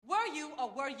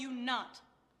or were you not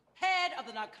head of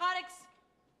the narcotics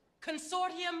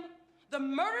consortium, the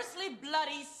murderously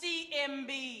bloody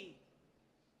CMB?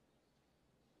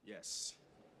 Yes.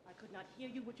 I could not hear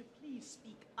you. Would you please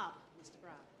speak up, Mr.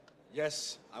 Brown?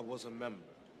 Yes, I was a member.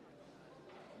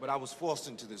 But I was forced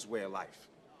into this way of life.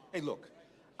 Hey, look,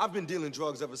 I've been dealing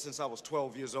drugs ever since I was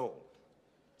 12 years old.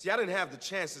 See, I didn't have the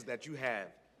chances that you have,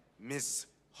 Miss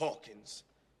Hawkins.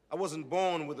 I wasn't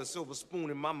born with a silver spoon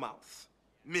in my mouth,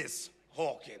 Miss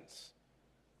Hawkins.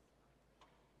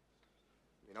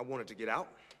 I wanted to get out,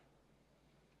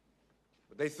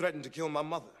 but they threatened to kill my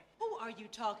mother. Who are you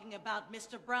talking about,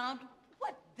 Mr. Brown?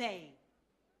 What they?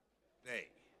 They.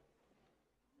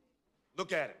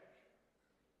 Look at him.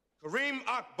 Kareem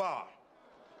Akbar.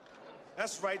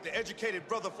 That's right, the educated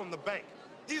brother from the bank.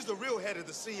 He's the real head of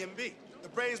the CMB, the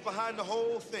brains behind the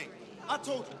whole thing. I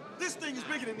told you, this thing is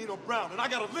bigger than Nino Brown, and I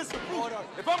got a list of proof.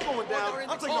 If I'm going down,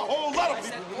 I'm taking a whole lot of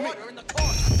people with me.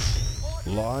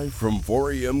 Live from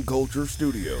 4AM Culture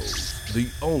Studios, the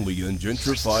only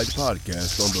ungentrified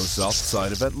podcast on the south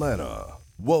side of Atlanta.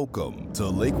 Welcome to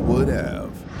Lakewood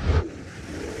Ave.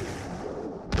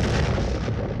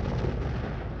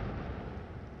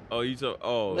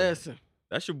 Listen.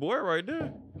 That's your boy right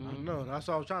there. I don't know. That's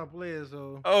why I was trying to play it,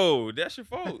 so. Oh, that's your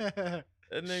fault. That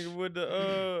nigga with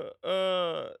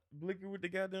the Blicky with the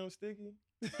goddamn sticky.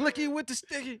 Blicky with the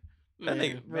sticky. That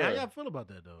nigga, man, how y'all feel about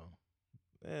that though?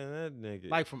 Man, that nigga.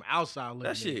 Like from outside looking.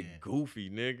 That shit goofy,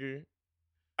 nigga.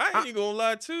 I ain't even gonna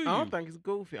lie to you. I don't think it's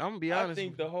goofy. I'm gonna be honest. I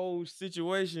think the whole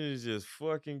situation is just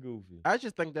fucking goofy. I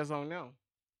just think that's on them.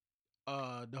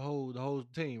 The whole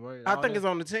team, right? I think it's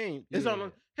on the team. It's on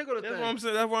the. Here go the thing. What I'm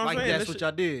saying. That's what I'm saying. That's what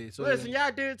y'all did. So listen,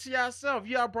 y'all did it to yourself.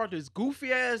 Y'all brought this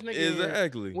goofy ass nigga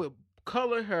exactly in with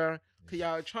colored hair. Cause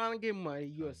y'all trying to get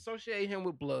money. You associate him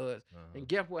with Bloods, and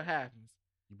guess what happens?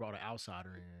 You brought an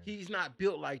outsider in. He's not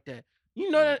built like that. You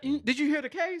know that? Did you hear the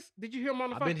case? Did you hear him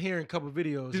on the phone? I've been hearing a couple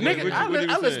videos. The nigga, I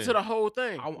listened to the whole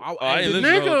thing. I ain't listened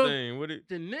to the whole thing.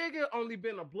 The nigga only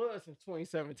been a Blood since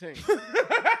 2017.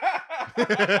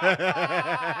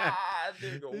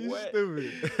 He's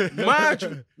stupid. Mind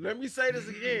you, let me say this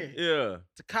again. Yeah.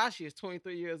 Tekashi is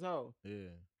 23 years old. Yeah.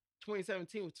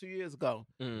 2017 was 2 years ago.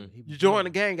 You joined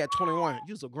the gang at 21.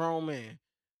 You was a grown man.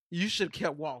 You should have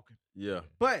kept walking. Yeah.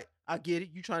 But I get it.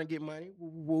 You trying to get money. Woo,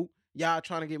 woo, woo. Y'all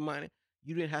trying to get money.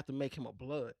 You didn't have to make him a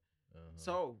Blood.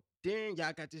 So then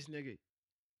y'all got this nigga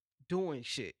doing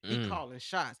shit. He calling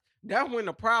shots. That's when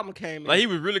the problem came in. Like he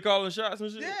was really calling shots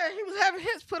and shit? Yeah, he was having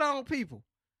hits put on people.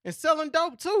 And selling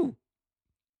dope too.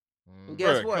 And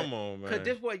guess what? Come on, man. Because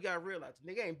this what you gotta realize.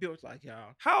 The nigga ain't built like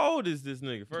y'all. How old is this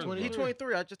nigga? First He's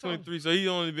 23. I just told him. 23. So he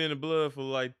only been in Blood for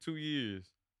like 2 years.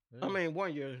 I mean,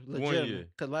 1 year, legit. 1 year.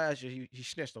 Because last year he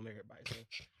snitched on everybody.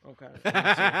 So, okay.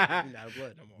 He's not a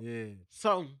Blood no more. Yeah.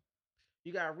 So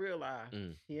you gotta realize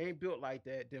he ain't built like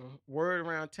that. Then word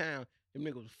around town, them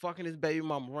niggas was fucking his baby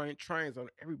mama, running trains on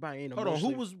everybody. Hold on,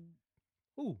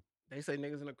 who? They say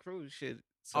niggas in the cruise shit.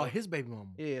 So, his baby mama.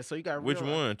 Yeah, so you got Which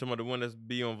one? Talking about the one that's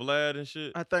be on Vlad and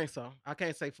shit? I think so. I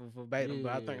can't say for verbatim,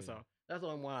 but I think so. That's the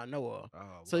only one I know of.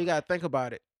 Oh, so you gotta think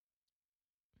about it.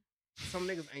 Some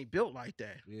niggas ain't built like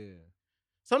that. Yeah.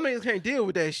 Some niggas can't deal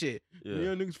with that shit. Yeah.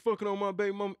 Y'all niggas fucking on my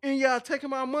baby mama. And y'all taking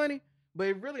my money.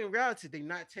 But really, in reality, they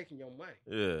not taking your money.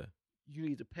 Yeah. You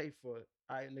need to pay for it.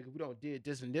 All right, nigga, we don't did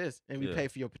this and this, and we pay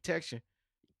for your protection.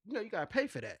 You know, you gotta pay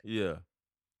for that. Yeah.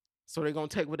 So they gonna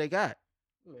take what they got.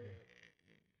 Man.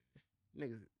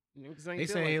 Niggas ain't They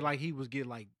saying like he was getting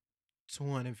like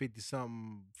 250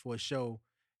 something for a show.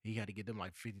 He got to get them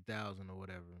like 50,000 or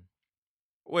whatever.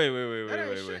 Wait. That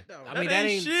ain't shit, though. I mean, that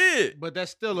ain't shit. But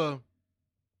that's still a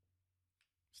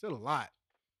lot.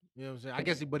 You know what I'm saying? I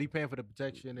guess he paying for the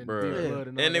protection and blood and all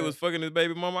and they that. was fucking his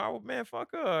baby mama. Man,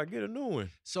 fuck her. I get a new one.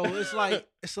 So it's like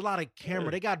it's a lot of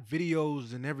camera. They got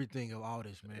videos and everything of all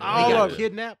this, man. All they got of it.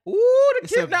 kidnapped. Ooh, the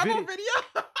It's a kidnapping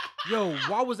video. Yo,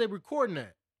 why was they recording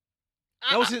that?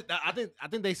 That was his. I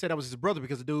think they said that was his brother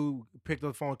because the dude picked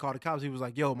up the phone and called the cops. He was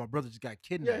like, "Yo, my brother just got Yeah,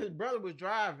 kidnapped." his brother was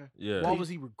driving. Yeah. Why was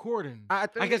he recording? I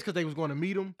guess because they was going to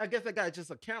meet him. I guess that guy just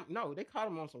a camera. No, they caught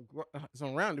him on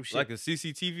some random shit. Like a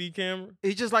CCTV camera?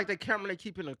 It's just like the camera they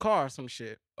keep in the car or some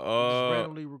shit. Just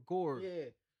randomly record. Yeah.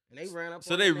 And they ran up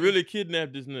So on they that nigga. really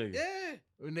kidnapped this nigga? Yeah.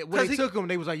 When they took him,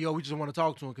 they was like, "Yo, we just want to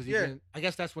talk to him," because I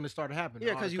guess that's when it started happening.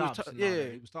 Yeah, All the 'cause he was cops ta- and all that. yeah.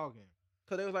 He was talking.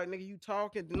 Cause they was like, nigga, you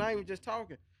talking? Not even just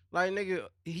talking. Like, nigga,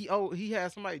 he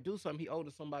had somebody do something. He owed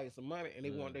somebody some money, and they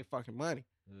wanted their fucking money.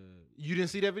 You didn't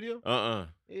see that video?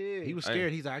 Yeah. He was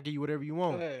scared. He's like, "I'll give you whatever you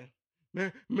want."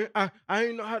 Man, I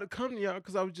didn't know how to come to y'all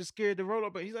because I was just scared to roll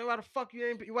up. But he's like, why the fuck you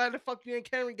ain't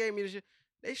Cameron gave me this shit?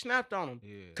 They snapped on him.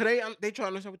 Yeah. Cause they trying to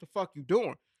understand what the fuck you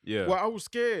doing. Yeah. Well, I was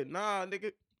scared. Nah,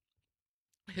 nigga.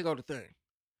 Here go the thing.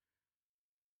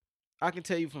 I can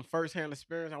tell you from firsthand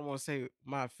experience, I won't say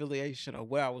my affiliation or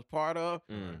where I was part of,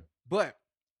 but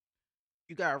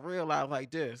you gotta realize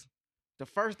like this. The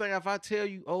first thing, if I tell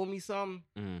you owe me something,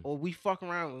 or we fuck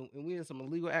around and we in some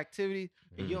illegal activity,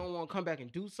 and you don't want to come back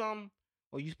and do something,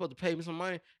 or you supposed to pay me some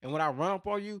money, and when I run up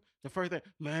on you, the first thing,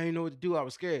 man, I didn't know what to do. I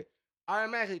was scared.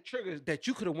 Automatically triggers that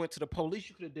you could have went to the police.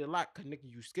 You could have did a lot, cause nigga,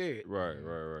 you scared. Right.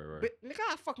 But nigga,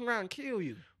 I fucking around and kill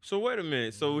you. So wait a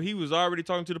minute. So he was already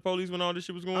talking to the police when all this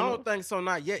shit was going I on? don't think so.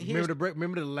 Not yet.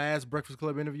 Remember the last Breakfast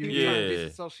Club interview? He was trying to Yeah.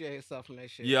 disassociate himself from that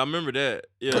shit. Yeah, I remember that.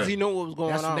 Yeah. Because he knew what was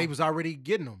going That's on. when they was already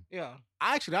getting him. Yeah.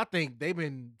 I think they've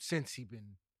been since he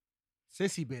been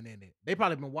in it. They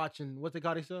probably been watching what they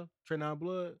call themselves, Trey 9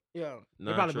 Blood. Yeah.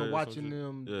 They probably Trey been or watching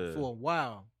some shit. them for a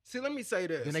while. See, let me say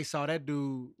this. Then they saw that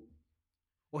dude.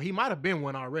 Well, he might have been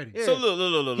one already. Yeah. So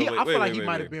look. I feel like he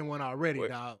might wait. have been one already,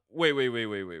 Wait. dog. Wait.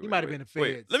 He might have been the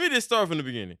Wait, feds. let me just start from the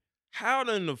beginning. How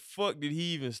in the fuck did he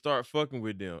even start fucking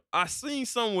with them? I seen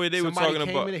somewhere they were Somebody talking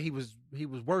came about. in and he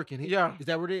was working. Yeah. Is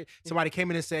that what it is? Somebody came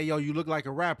in and said, "Yo, you look like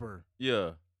a rapper."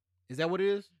 Yeah. Is that what it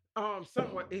is?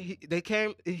 Somewhat they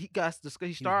came. He He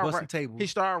started was busting tables. He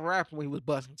started rapping when he was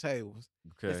busting tables.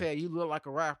 They Okay. said you look like a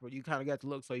rapper. You kind of got to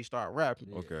look, so you start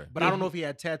rapping. Okay. But I don't know if he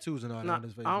had tattoos or not Nah, on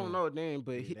his face. I don't know then,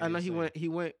 but Yeah, I know they he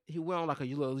went on like a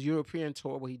little European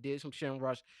tour where he did some shit in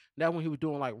Rush. That when he was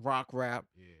doing like rock rap.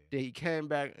 Yeah. Then he came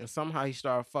back and somehow he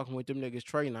started fucking with them niggas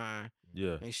Trey 9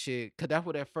 Yeah. and shit. Cause that's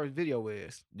what that first video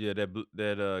is. Yeah. That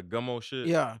Gummo shit.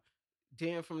 Yeah.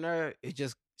 Then from there, it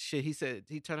just shit. He said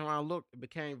he turned around, looked, it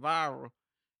became viral,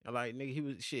 and like nigga, he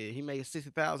was shit. He made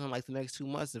 60,000 like the next 2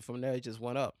 months, and from there it just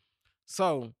went up.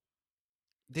 So,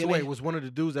 then So wait, was one of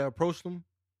the dudes that approached him?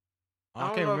 I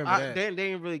can't remember that. They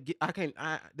didn't really get. They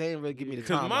didn't really give me the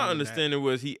Because time. my understanding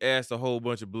was he asked a whole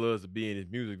bunch of Bloods to be in his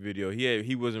music video.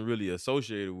 He wasn't really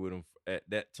associated with him at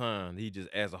that time. He just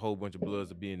asked a whole bunch of Bloods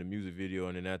to be in the music video,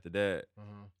 and then after that,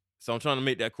 so I'm trying to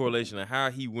make that correlation of how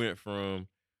he went from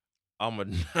I'm a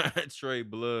not Trey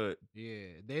Blood. Yeah,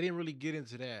 they didn't really get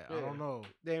into that. I Yeah. don't know.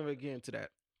 They didn't really get into that.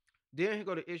 Then here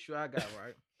go the issue I got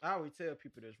right. I always tell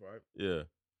people this right, Yeah.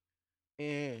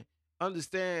 and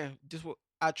understand just what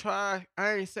I try.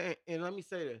 I ain't saying, and let me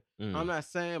say this. I'm not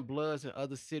saying Bloods in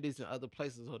other cities and other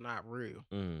places are not real.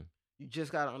 You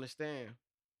just gotta understand.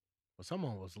 Well,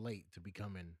 someone was late to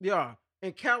becoming. Yeah,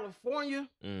 in California,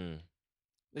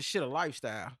 this shit a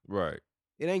lifestyle. Right.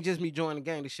 It ain't just me joining the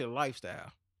gang. This shit a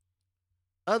lifestyle.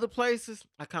 Other places,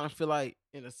 I kind of feel like,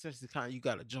 in a sense, it's kind of you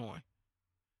gotta join.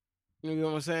 You know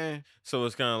what I'm saying? So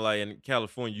it's kind of like in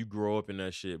California, you grow up in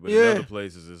that shit, but Yeah. in other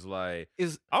places, it's like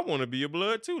I want to be a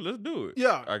Blood too. Let's do it.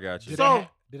 Yeah. I got you.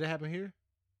 Did it happen here?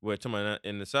 What, somebody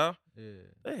in the South? Yeah.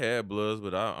 They had Bloods,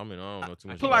 but I don't know too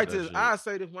much. Put about like that this. shit. I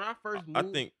say this when I first moved. I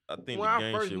think when the I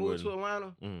gang first shit moved to wasn't.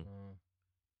 Atlanta,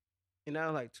 and that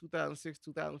was like 2006,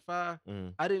 2005.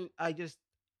 Mm.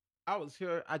 I was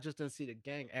here. I just didn't see the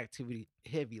gang activity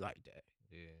heavy like that.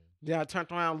 Yeah. Then I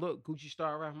turned around, look, Gucci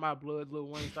started rapping my blood, Lil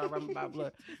Wayne started rapping my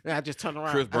blood. And I just turned around.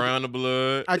 Chris Brown, the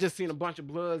Blood. I just seen a bunch of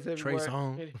Bloods everywhere. Trey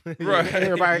Songz. Right.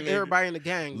 Everybody in the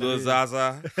gang. Lil like,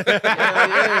 Zaza.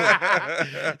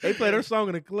 Yeah. They play their song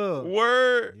in the club.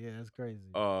 Word. Yeah, that's crazy.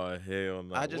 Oh, hell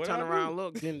no. I just What turned do? around,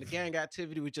 look, then the gang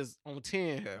activity was just on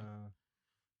 10 here.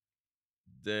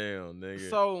 Damn, nigga.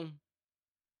 So,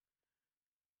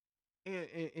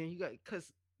 and you got,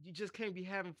 cause you just can't be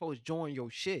having folks join your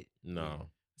shit. No.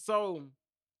 So,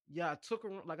 y'all took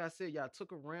a, like I said, y'all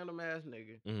took a random ass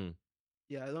nigga. Mm-hmm.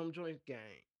 Yeah, let them join the gang,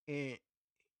 and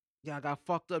y'all got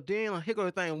fucked up. Then here go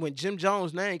the thing when Jim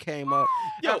Jones' name came up.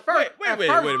 Yo, at first, wait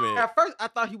a minute. At first, I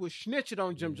thought he was snitching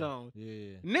on Jim Jones.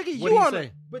 Yeah. Nigga, What'd you he on say?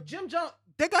 it? But Jim Jones,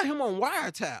 they got him on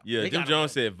wiretap. Yeah, They Jim got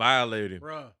Jones said violate him.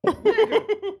 Bruh.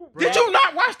 Did you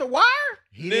not watch The Wire?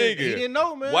 He Nigga. didn't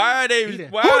know, man. Why are they? He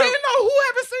didn't. Why? Who didn't know? Who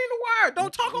haven't seen The Wire?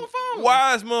 Don't talk on phone.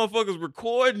 Why is motherfuckers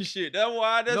recording shit? That's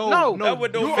why. That's No, that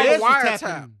what you don't on make Feds was wiretap.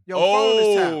 tapping. Your phone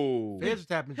is tapped. Oh. Feds was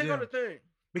tapping Here go Jim. the thing.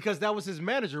 Because that was his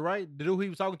manager, right? The dude he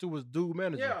was talking to was dude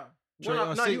manager. Yeah. Trey,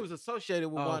 No, he see- was associated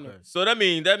with Oh, one okay. of them. So that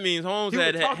means Holmes He was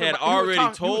had talking had about- he was already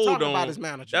talking- he was told talking on. about his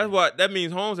manager. That's what that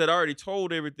means. Holmes had already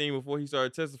told everything before he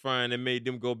started testifying, and made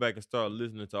them go back and start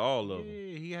listening to all of them.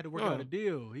 Yeah, he had to work out a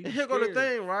deal. He And was here go the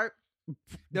scared. thing, right?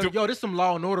 Yo, this some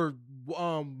Law and Order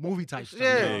movie type stuff.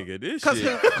 Yeah. Nigga, this Cause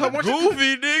shit once you-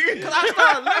 goofy, nigga. Cause I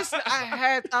started listening,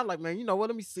 I like, man, you know what?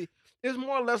 Let me see. It's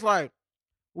more or less like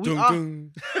we Dun, are,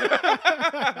 dun.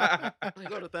 Here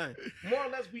go the thing. More or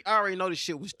less, we already know this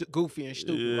shit was goofy and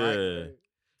stupid, right? Yeah.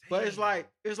 But it's like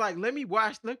let me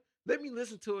watch, let me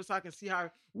listen to it so I can see how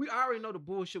we already know the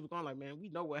bullshit was going. Like, man, we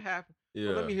know what happened. Yeah.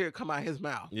 But let me hear it come out his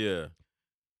mouth. Yeah.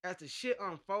 As the shit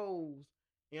unfolds,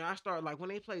 I start like when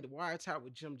they played the Wiretap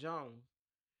with Jim Jones.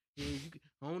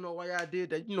 I don't know why y'all did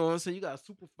that. You know what I'm saying? You got to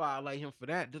super violate him for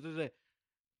that.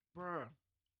 Bruh.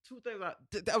 Two things.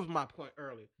 That was my point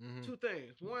earlier. Mhm. Two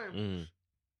things. One,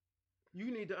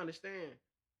 you need to understand.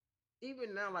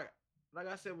 Even now, like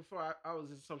I said before, I was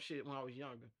in some shit when I was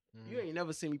younger. You ain't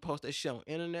never seen me post that shit on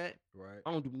internet. Right.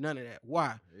 I don't do none of that.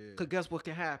 Why? Yeah. Because guess what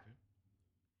can happen?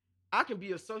 I can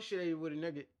be associated with a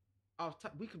nigga.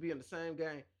 We could be in the same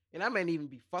game. And I may even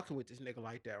be fucking with this nigga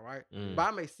like that, right? But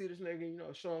I may see this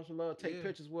nigga, show him some love, take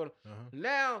pictures with him.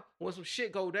 Now, when some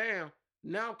shit go down,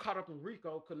 now I'm caught up in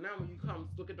Rico. Because now when you come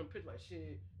look at them pictures like,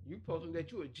 shit, you posting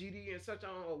that you a GD and such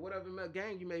on, or whatever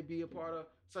gang you may be a part of,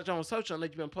 such on that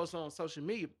you've been posting on social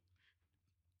media.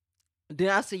 Then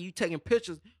I see you taking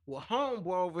pictures with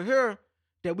homeboy over here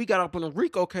that we got up in a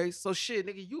Rico case. So shit,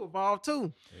 nigga, you involved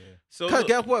too. Yeah. So cause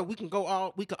guess what? We can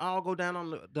all go down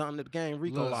on the game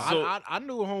Rico. Look, I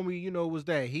knew a homie, was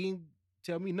that. He ain't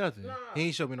tell me nothing. Nah. He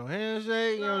ain't show me no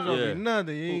handshake. He don't show me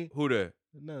nothing. Who that?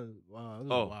 Nothing. Wow, this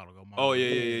was a while ago. Oh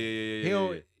yeah. He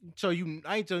don't show you.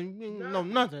 I ain't tell you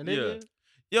nothing. Nigga.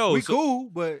 Yeah. Yo, we cool,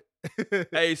 but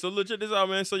hey, so look, check this out,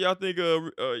 man. So y'all think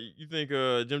you think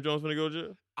Jim Jones finna go to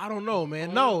jail? I don't know,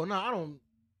 man. No, I don't.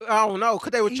 I don't know,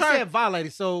 cause they were trying. He said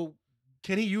violated. So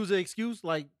can he use an excuse?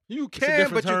 Like you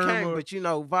can, but you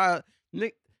can't. But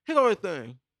Nick, here go the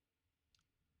thing.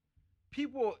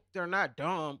 People, they're not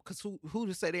dumb. Cause who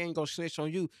to say they ain't gonna snitch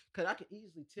on you? Cause I can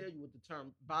easily tell you what the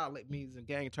term violate means in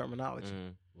gang terminology.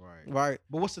 Right.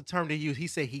 But what's the term they use? He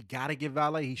said he gotta get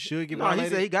violated. He should get violated. No, he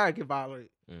said he gotta get violated.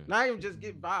 Not even just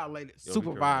get violated,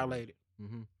 super violated.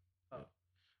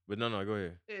 But no, go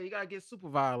ahead. Yeah, you gotta get super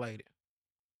violated.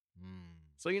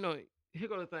 So here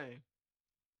go the thing.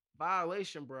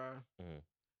 Violation, bro.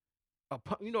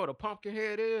 You know what a pumpkin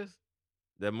head is?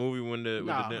 That movie when the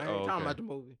I ain't talking about the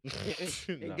movie.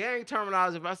 In gang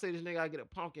terminology, if I say this nigga I get a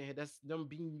pumpkin head, that's them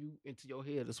beating you into your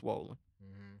head is swollen.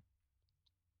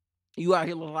 You out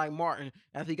here looking like Martin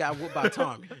after he got whooped by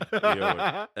Tommy. Yo,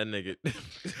 that nigga.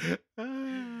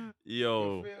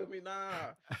 Yo. You feel me?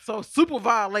 Nah. So super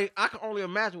violate, I can only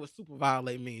imagine what super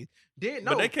violate means.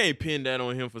 But they can't pin that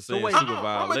on him for saying super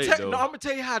violate, though. I'm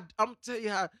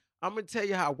gonna tell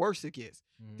you how worse it gets.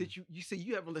 That you see,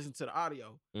 you haven't listened to the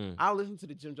audio. I listened to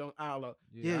the Jim Jones audio.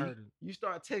 Yeah, you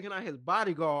start taking out his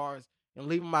bodyguards and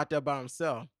leave him out there by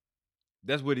himself.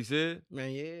 That's what he said?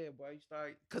 Man, yeah, boy. You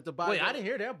start because the bodyguard. Wait, I didn't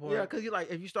hear that part. Yeah, because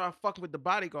if you start fucking with the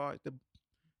bodyguard,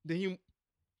 then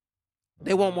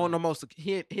they won't want no more.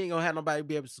 He ain't gonna have nobody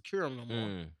be able to secure him no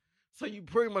more. So you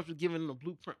pretty much was giving him a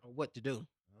blueprint of what to do.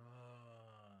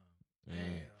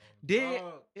 Then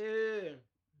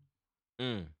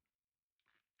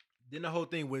Then the whole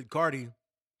thing with Cardi.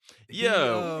 He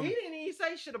didn't even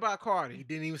say shit about Cardi. He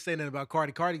didn't even say nothing about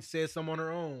Cardi. Cardi said something on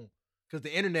her own because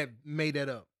the internet made that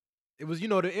up. It was,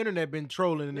 the internet been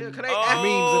trolling and memes and all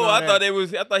I that.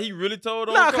 I thought he really told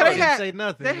on Cardi. They didn't say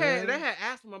nothing. They had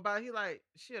asked him about it. He like,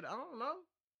 shit, I don't know.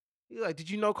 He like, did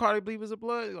you know Cardi B was a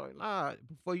blood? He's like, nah.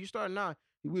 Before you start, nah.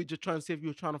 We were just trying to see if you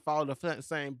were trying to follow the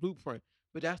same blueprint.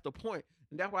 But that's the point.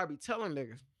 And that's why I be telling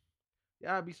niggas,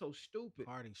 y'all be so stupid.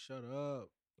 Cardi, shut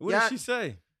up. What did she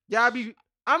say? Let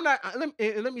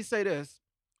me say this.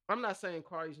 I'm not saying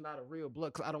Cardi's not a real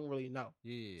blood because I don't really know.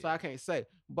 Yeah. So I can't say.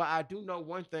 But I do know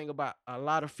one thing about a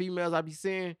lot of females I be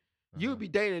seeing. You be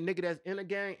dating a nigga that's in a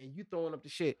gang and you throwing up the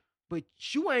shit. But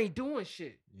you ain't doing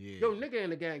shit. Yeah. Yo, nigga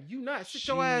in the gang, you not. Sit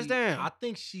your ass down. I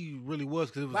think she really was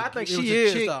because it was a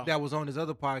chick that was on this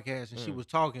other podcast and she was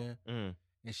talking and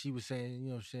she was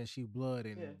saying, saying she blood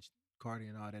and Cardi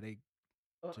and all that they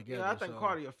together. Yeah, I think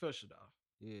Cardi official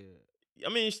though. Yeah. I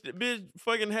mean, bitch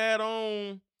fucking had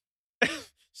on.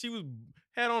 She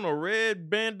had on a red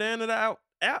bandana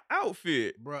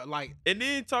outfit, bro. Like, and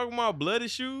then talking about bloody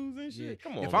shoes and shit. Yeah.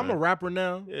 Come on, if I'm a rapper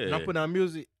now, and I'm putting out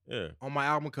music, Yeah. On my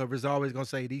album cover, it's always gonna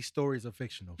say these stories are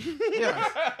fictional.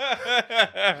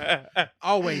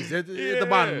 Always at the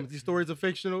bottom, these stories are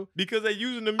fictional because they're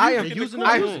using the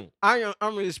music.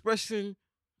 I'm expressing,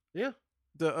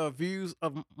 the views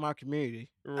of my community.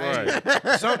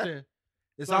 Right. Something.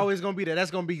 It's always gonna be that.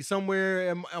 That's gonna be somewhere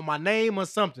in my name or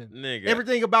something. Nigga.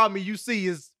 Everything about me you see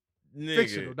is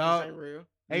fictional, dog. This ain't real.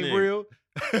 Ain't real.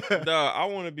 Dog, I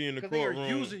want to be in the courtroom.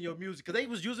 They were using your music because they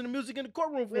was using the music in the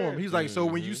courtroom for him. He's like, so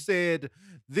when you said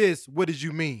this, what did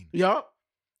you mean? Yup.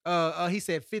 He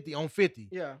said 50 on 50.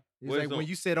 Yeah. He's like, when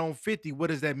you said on 50, what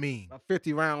does that mean? A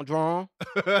 50 round drum.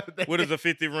 What is a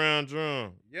 50 round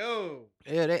drum? Yo.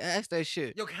 Yeah, they asked that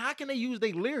shit. Yo, how can they use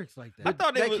their lyrics like that? I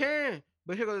thought they can.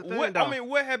 But here goes the thing, though. I mean,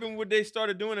 what happened when they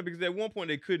started doing it? Because at one point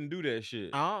they couldn't do that shit.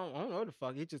 I don't know what the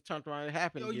fuck. It just turned around and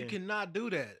happened again. You cannot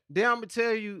do that. Then I'm gonna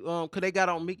tell you, cause they got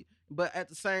on Meek, but at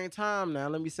the same time now,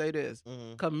 let me say this,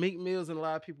 cause Meek Mills and a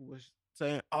lot of people was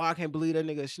saying, "Oh, I can't believe that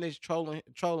nigga snitch trolling,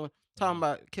 talking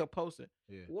about kept posting."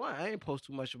 Yeah. One, I ain't post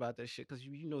too much about that shit, cause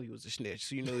you know he was a snitch,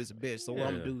 so you know he's a bitch. So what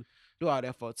I'm gonna do all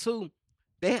that for? Two,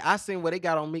 I seen what they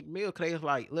got on Meek Mill, cause they was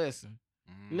like, listen,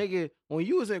 nigga, when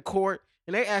you was in court.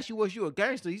 And they asked you, was you a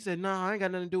gangster? You said, nah, I ain't got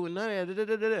nothing to do with none of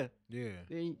that. Yeah.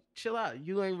 Then chill out.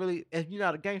 You ain't really, if you're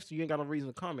not a gangster, you ain't got no reason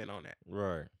to comment on that.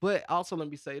 Right. But also, let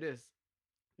me say this.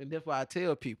 And that's why I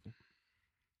tell people,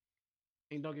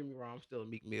 and don't get me wrong, I'm still a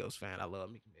Meek Mills fan. I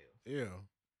love Meek Mills. Yeah.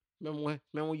 Remember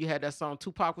when you had that song,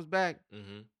 Tupac was back?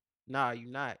 Mm-hmm. Nah, you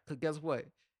not. Because guess what?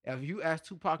 If you ask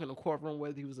Tupac in the courtroom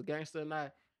whether he was a gangster or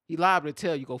not, he liable to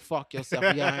tell you, go fuck yourself.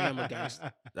 Yeah, I am a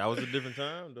gangster. That was a different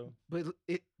time, though. But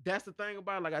that's the thing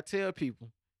about it. Like I tell people,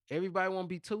 everybody want to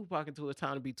be Tupac until it's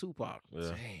time to be Tupac. Yeah.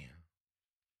 Damn.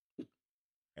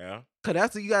 Yeah. Because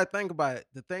that's what you got to think about it.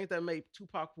 The things that made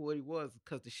Tupac for what he was,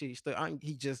 because the shit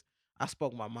I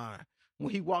spoke my mind.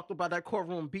 When he walked up out that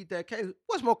courtroom and beat that case,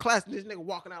 what's more class than this nigga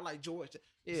walking out like George?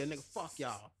 Yeah, nigga, fuck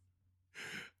y'all.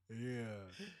 Yeah.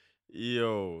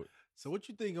 Yo. So what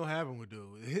you think gonna happen with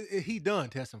dude? He done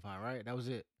testifying, right? That was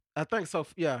it. I think so.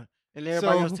 Yeah, and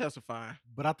everybody else testifying.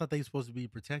 But I thought they supposed to be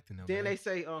protecting him. Then they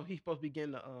say he's supposed to be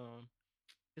getting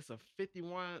it's a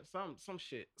 51 some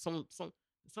shit some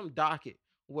docket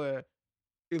where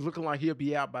it's looking like he'll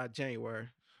be out by January.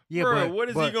 Yeah, bro, what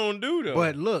is he gonna do though?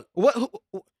 But look,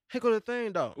 here go the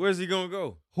thing though. Where's he gonna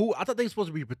go? I thought they were supposed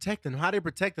to be protecting him. How they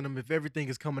protecting him if everything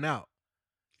is coming out?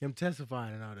 Him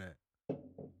testifying and all that.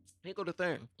 Here go the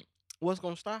thing. What's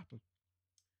gonna stop him?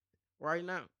 Right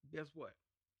now, guess what?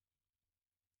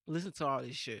 Listen to all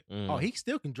this shit. Oh, he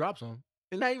still can drop some.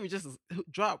 And not even just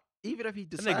drop. Even if he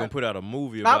decides, they gonna put out a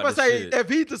movie about this shit. If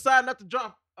he decide not to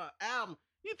drop an album,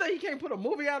 you think he can't put a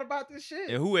movie out about this shit?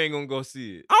 And who ain't gonna go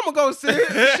see it? I'm gonna go see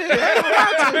it. Shit,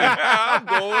 I'm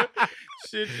going.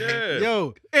 Shit, yeah.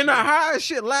 Yo, and the high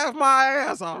shit laugh my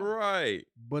ass off. Right.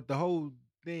 But the whole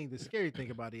thing, the scary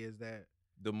thing about it is that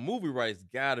the movie rights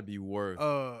gotta be worth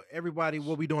everybody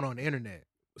what we doing on the internet.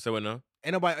 So what now?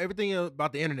 Ain't nobody everything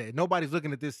about the internet. Nobody's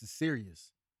looking at this as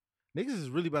serious. Niggas is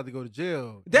really about to go to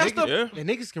jail. And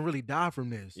niggas can really die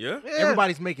from this. Yeah.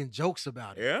 Everybody's making jokes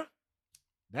about it. Yeah.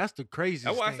 That's the craziest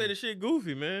That's why thing. I say the shit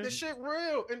goofy, man. The shit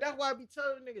real. And that's why I be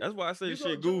telling niggas. That's why I say the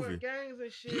shit join goofy. gangs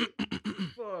and shit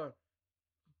for,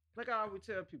 like I always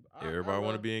tell people. Everybody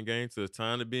want to be in gangs, so it's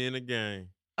time to be in a gang.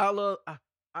 I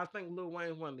think Lil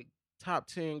Wayne's one of the top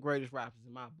 10 greatest rappers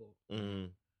in my book. Mm-hmm.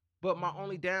 But my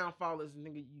only downfall is,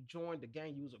 nigga, you joined the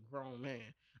gang, you was a grown man.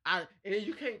 And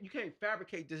you can't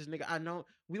fabricate this, nigga. I know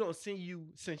we don't see you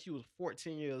since you was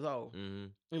 14 years old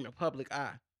in the public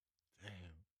eye. Damn.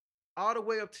 All the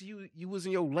way up to you was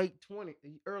in your late 20s,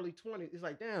 early 20s. It's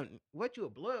like, damn, what you a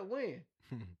blood when?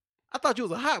 I thought you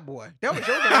was a hot boy. That was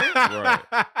your game. Right.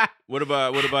 What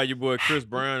about your boy Chris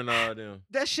Brown and all them?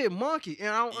 That shit monkey, and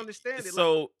I don't understand it.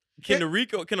 So can a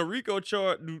RICO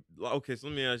charge? Okay, so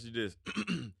let me ask you this.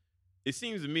 It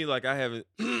seems to me like that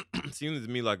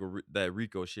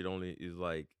RICO shit only is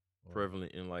like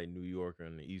prevalent in like New York or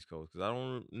on the East Coast, because I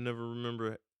don't never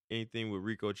remember anything with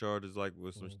RICO charges like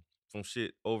with some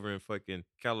shit over in fucking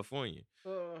California,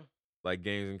 like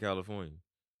gangs in California.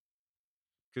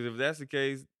 Because if that's the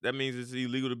case, that means it's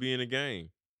illegal to be in a gang.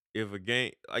 If a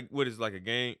gang, like what is like a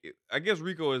gang? I guess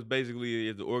RICO is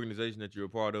basically the organization that you're a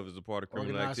part of is a part of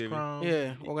criminal activity. Crime.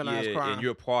 Yeah, organized crime. And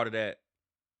you're a part of that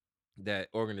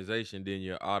organization, then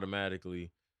you're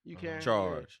automatically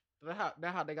charged. Yeah.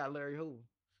 That's how they got Larry Hoover.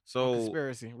 So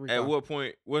conspiracy. RICO. At what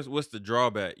point? What's the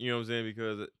drawback? You know what I'm saying?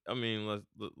 Because I mean,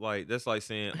 like that's like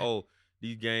saying, oh,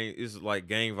 these gangs is like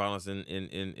gang violence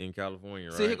in California,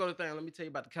 right? See, here go the thing. Let me tell you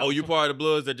about the California. Oh, you part of the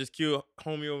Bloods that just killed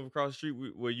homie over across the street?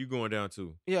 Where you going down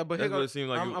to? Yeah, but that's what it seems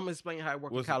like. I'm explaining how it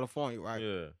works in California, right?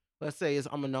 Yeah. Let's say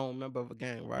I'm a known member of a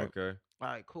gang, right? Okay. All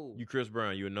right, cool. You Chris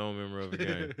Brown, you a known member of a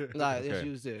gang. Let's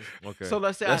use this. Okay. So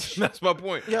let's say that's my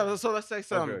point. Yeah. So let's say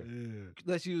something. Okay. Yeah.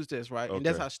 Let's use this, right? Okay. And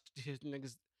that's how his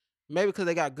niggas. Maybe because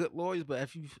they got good lawyers, but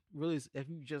if you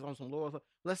just on some lawyers,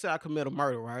 let's say I commit a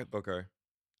murder, right? Okay.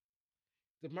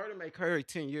 The murder may carry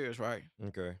 10 years, right?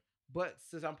 Okay. But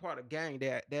since I'm part of the gang, they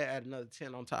add another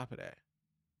 10 on top of that.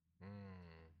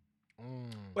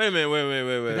 Wait a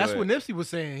minute. That's what Nipsey was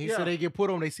saying. He said they get put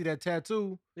on, they see that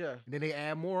tattoo. Yeah. And then they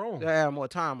add more on. They add more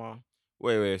time on.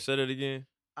 Wait. Say that again.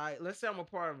 All right, let's say I'm a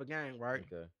part of a gang, right?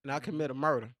 Okay. And I commit a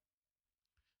murder.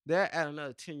 They add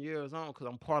another 10 years on because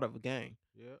I'm part of a gang.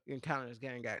 Yeah. In counting as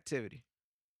gang activity.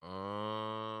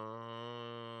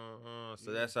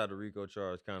 So that's how the RICO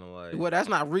charge kind of like. Well, that's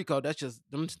not RICO. That's just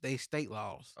them. They state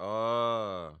laws.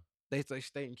 Oh. They say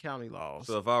state and county laws.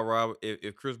 So if I rob,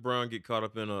 if Chris Brown get caught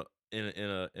up in a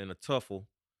tuffle,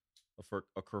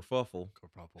 a kerfuffle,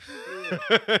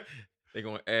 they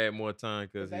gonna add more time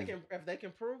because if they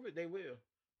can prove it, they will.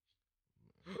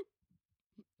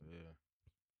 Yeah.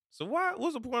 So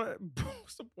what's the point?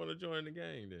 What's the point of joining the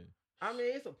gang then? I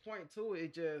mean, it's a point to it.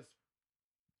 It just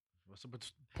what's the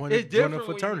point of joining a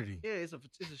fraternity? It's a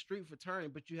street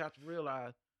fraternity, but you have to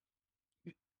realize.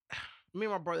 Me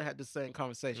and my brother had the same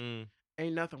conversation.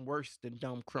 Ain't nothing worse than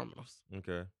dumb criminals.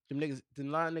 Okay. Them niggas, the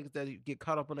line niggas that get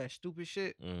caught up on that stupid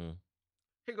shit.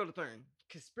 Here go the thing.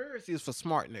 Conspiracy is for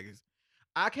smart niggas.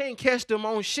 I can't catch them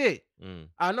on shit.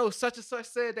 I know such and such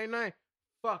said their name.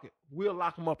 Fuck it. We'll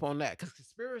lock them up on that. Because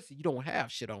conspiracy, you don't have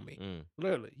shit on me.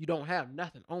 Literally. You don't have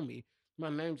nothing on me. My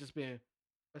name just been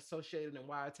associated in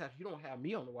wiretap. You don't have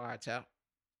me on the wiretap.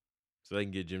 So they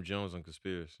can get Jim Jones on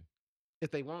conspiracy. If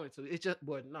they wanted to. It's just,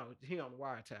 but no, he on the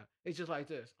wiretap. It's just like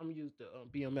this. I'm going to use the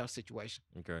BMF situation.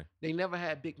 Okay. They never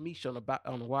had Big Meech on the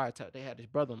wiretap. They had his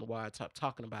brother on the wiretap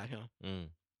talking about him.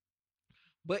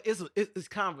 But it's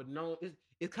kind of a known,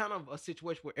 it's kind of a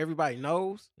situation where everybody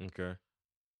knows. Okay.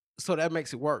 So that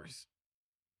makes it worse.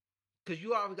 Because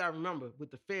you always got to remember, with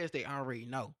the feds, they already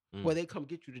know. Where they come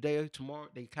get you today or tomorrow,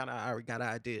 they kind of already got an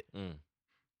idea.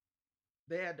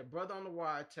 They had the brother on the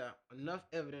wiretap, enough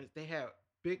evidence. They had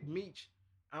Big Meech.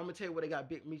 I'm going to tell you where they got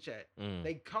Big Meech at.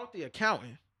 They caught the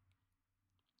accountant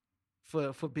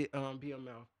for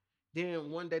BMF.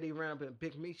 Then one day they ran up in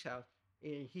Big Meech's house,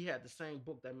 and he had the same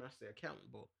book that matched the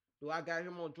accountant book. Do I got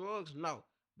him on drugs? No.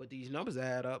 But these numbers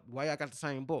add up. Why y'all got the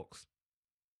same books?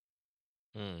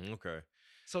 Okay.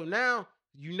 So now,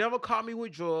 you never caught me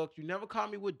with drugs. You never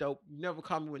caught me with dope. You never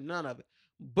caught me with none of it.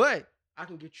 But I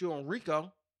can get you on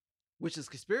RICO, which is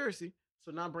conspiracy.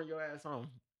 So now bring your ass on.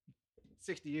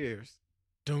 60 years.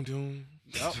 Doom doom.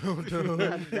 Yep. Doom doom.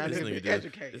 This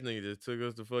nigga just took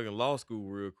us to fucking law school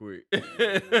real quick.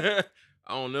 I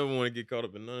don't never want to get caught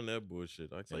up in none of that bullshit.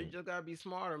 So you just gotta be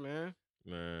smarter, man.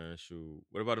 Man, shoot.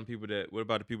 What about the people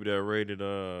that raided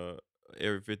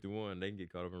Area 51? They can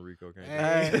get caught up in RICO, can't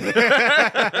they?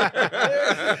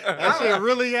 That shit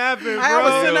really happened, bro. I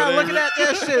was sitting there looking at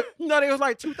that shit. You know, there was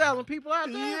like 2,000 people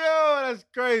out there. Yo, that's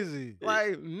crazy.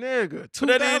 Like, nigga, 2,000 But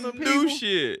they didn't people. do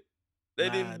shit. They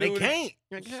didn't do They it. can't.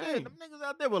 They Shit, can't. them niggas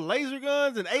out there with laser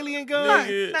guns and alien guns.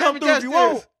 Nigga. Come through if you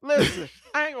want. Listen,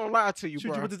 I ain't gonna lie to you, Shoot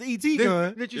bro. you with this ET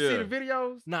gun. Did you see the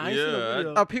videos? Nah, I ain't seen no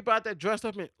video. Of people out there dressed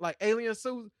up in like alien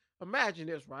suits. Imagine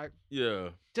this, right?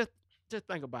 Yeah. Just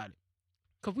think about it.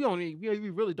 Cause we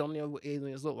really don't know what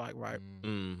aliens look like, right?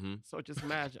 Mm-hmm. So just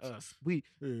imagine us.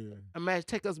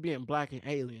 Take us being black and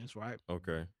aliens, right?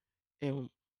 Okay. And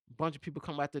a bunch of people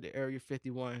come out to the Area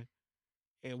 51,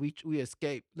 and we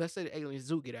escape. Let's say the alien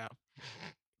zoo get out,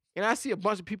 and I see a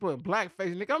bunch of people in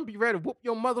blackface. Nigga, I'm gonna be ready to whoop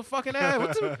your motherfucking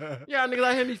ass. Y'all niggas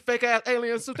out here in these fake ass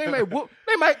alien suits. They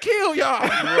might kill y'all.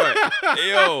 Right.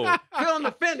 Yo. Feeling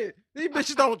offended. These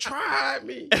bitches don't try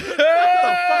me. What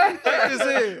the fuck you think this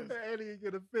is? I didn't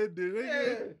get offended.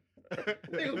 Yeah.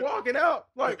 Niggas walking out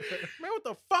like, man, what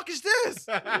the fuck is this?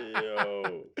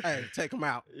 Yo. Hey, take them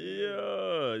out.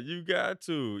 Yeah, you got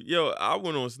to. Yo, I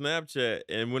went on Snapchat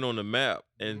and went on the map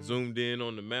and zoomed in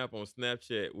on the map on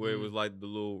Snapchat where it was like the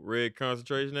little red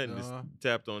concentration at, and just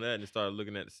tapped on that and started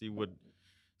looking at to see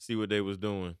what they was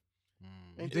doing.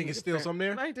 You think it's still something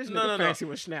there? Ain't this nigga fancy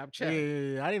with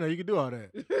Snapchat? Yeah, I didn't know you could do all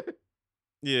that.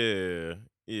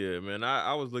 Yeah, man.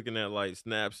 I was looking at like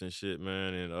snaps and shit,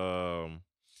 man,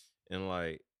 and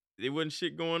like there wasn't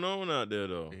shit going on out there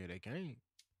though. Yeah, they can't.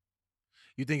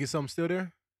 You think it's something still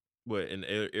there? What, in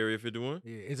Area 51?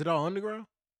 Yeah, is it all underground?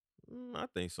 I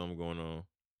think something going on.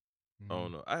 I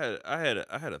don't know. I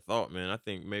had a thought, man. I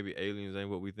think maybe aliens ain't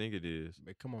what we think it is.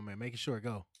 But come on, man, make it short.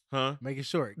 Go. Huh? Make it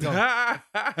short. Go. I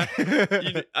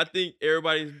think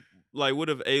everybody's like, what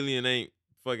if alien ain't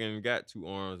fucking got 2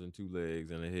 arms and 2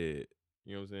 legs and a head?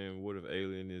 You know what I'm saying? What if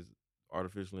alien is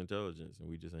artificial intelligence and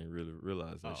we just ain't really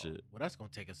realizing that shit? Well, that's gonna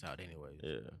take us out anyways.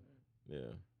 Yeah.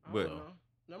 I But don't know.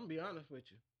 I'm gonna be honest with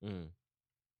you.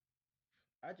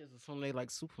 I just assume they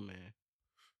like Superman.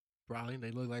 Probably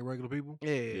they look like regular people.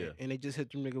 Yeah. And they just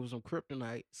hit them niggas with some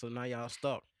kryptonite, so now y'all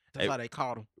stuck. That's how they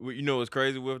caught them. Well, you know what's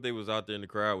crazy? What if they was out there in the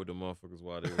crowd with the motherfuckers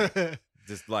while they were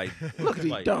just like, look at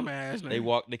these like, dumbass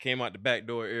niggas. They came out the back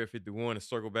door of Area 51 and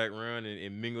circled back around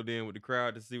and mingled in with the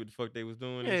crowd to see what the fuck they was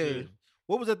doing. Yeah. And shit.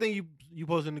 What was that thing you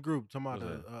posted in the group talking about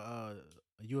a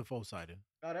UFO sighting?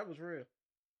 Oh, that was real.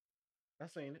 I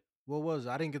seen it. What was it?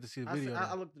 I didn't get to see the video.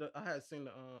 I looked it up. I had seen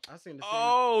the. I seen the.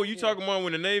 Oh, you talking about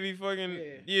when the Navy fucking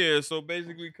yeah. So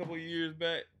basically, a couple of years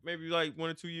back, maybe like 1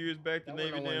 or 2 years back, the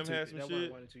Navy had some shit.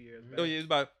 That 1 or 2 years back. Oh yeah,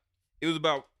 it was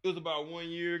about 1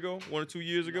 year ago, 1 or 2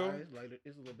 years ago. It's later.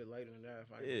 It's a little bit later than that.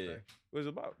 If I Yeah, it was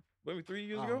about maybe 3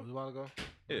 years ago. It was a while ago.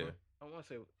 Yeah, I want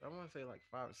to say like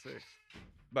 5 or 6.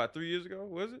 About 3 years ago,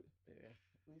 was it? Yeah.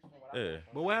 Yeah.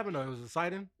 But what happened though? It was a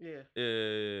sighting. Yeah.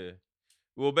 Yeah.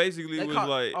 Well, basically, it was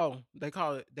like they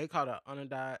call it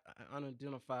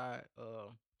unidentified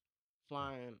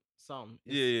flying something.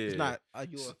 It's not a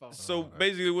UFO. So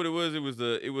basically, what it was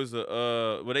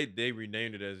well, they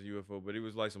renamed it as a UFO, but it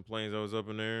was like some planes that was up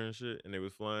in there and shit, and they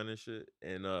was flying and shit,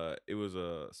 and it was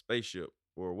a spaceship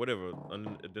or whatever,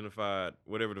 unidentified,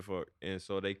 whatever the fuck, and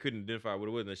so they couldn't identify what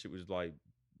it was, and that shit was like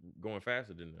going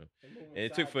faster than them. And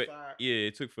it took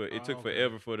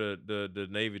forever for the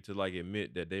Navy to like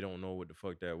admit that they don't know what the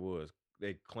fuck that was.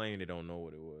 They claim they don't know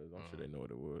what it was. I'm sure they know what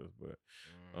it was,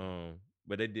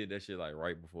 but they did that shit like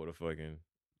right before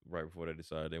they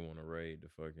decided they want to raid the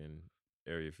fucking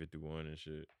Area 51 and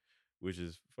shit, which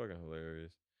is fucking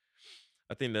hilarious.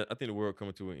 I think the world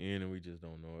coming to an end and we just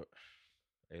don't know it.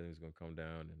 Aliens gonna come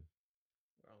down and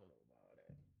I don't know about all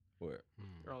that. What?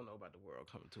 I don't know about the world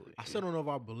coming to it. I still don't know if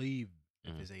I believe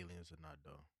if it's aliens or not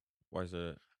though. Why is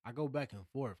that? I go back and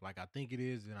forth. Like I think it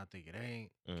is, and I think it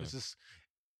ain't. Because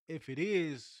if it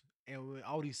is, and with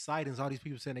all these sightings, all these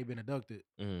people saying they've been abducted,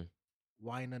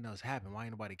 why ain't nothing else happened? Why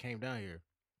ain't nobody came down here?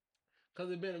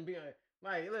 Because it's been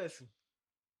like, listen,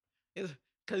 it's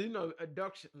because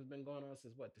abduction has been going on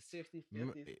since what, the 60s,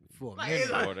 50s. For a like,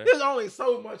 minute. there's only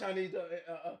so much I need to.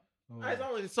 There's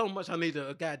only so much I need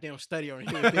to goddamn study on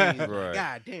human beings. Right.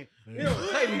 Goddamn,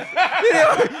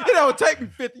 it don't take me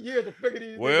 50 years to figure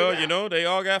these. Well, they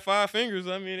all got 5 fingers.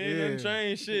 I mean, ain't nothing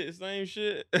changed. Shit, same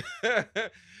shit.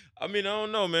 I mean, I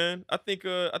don't know, man. I think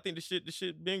the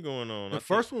shit been going on. The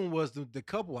first one was the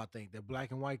couple. I think the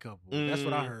black and white couple. That's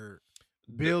what I heard.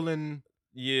 Bill and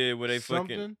where they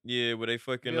something?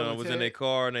 fucking was in their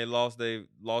car and they lost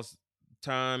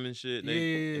time and shit. And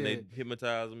they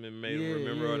hypnotized them and made them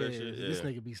remember all that shit. Yeah. This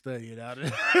nigga be studying out of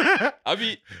it. I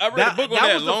read a book on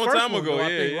that a long time ago. I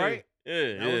think, right?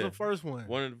 Yeah, that was the first one.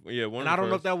 And I don't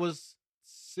know if that was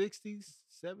 60s,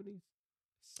 70s.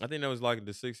 I think that was like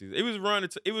the 60s. It was around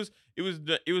it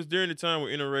was during the time where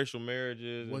interracial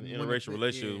marriages and interracial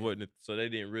relationships wasn't, so they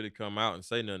didn't really come out and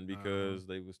say nothing because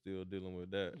they were still dealing with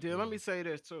that. Dude, let me say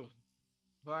this too,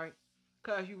 right?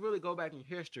 Because you really go back in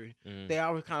history, they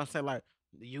always kind of say like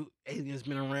aliens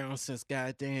been around since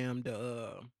goddamn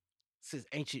since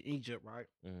ancient Egypt, right?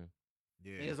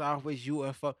 Yeah, it's always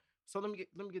UFO. So let me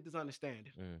get this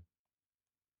understanding.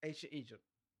 Ancient Egypt,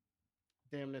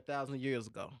 damn near 1,000 years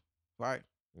ago, right?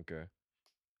 Okay.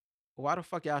 Why the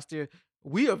fuck y'all still?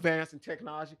 We advanced in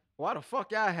technology. Why the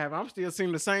fuck y'all have? I'm still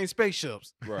seeing the same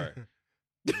spaceships. Right.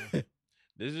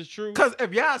 This is true. Because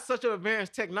if y'all such an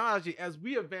advanced technology as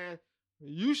we advance,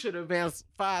 you should advance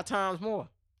 5 times more.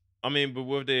 I mean, but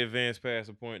what if they advance past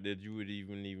the point that you would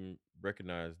even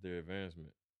recognize their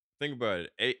advancement? Think about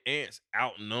it. Ants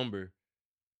outnumber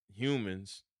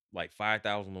humans like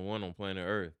 5,000 to 1 on planet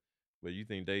Earth. But you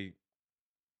think they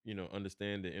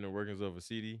understand the inner workings of a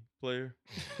CD player?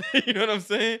 You know what I'm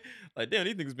saying? Like, damn,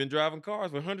 these niggas been driving cars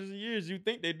for hundreds of years. You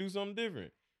think they do something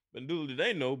different. But little do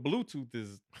they know, Bluetooth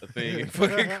is a thing in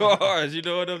fucking cars. You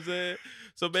know what I'm saying?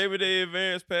 So maybe they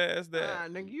advanced past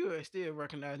that. Nah, nigga, you still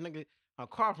recognize, nigga, a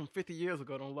car from 50 years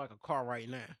ago don't look like a car right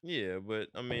now. Yeah, but,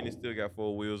 I mean, it still got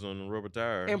 4 wheels on the rubber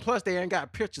tire. And plus, they ain't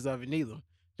got pictures of it neither.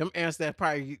 Them ants that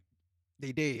probably,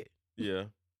 they dead. Yeah.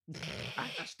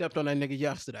 I stepped on that nigga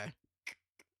yesterday.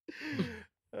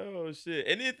 Oh shit!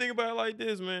 And then think about it like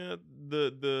this, man.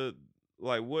 The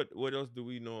like what else do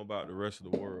we know about the rest of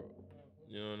the world?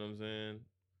 You know what I'm saying?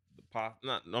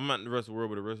 I'm not the rest of the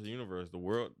world, but the rest of the universe. The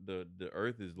world, the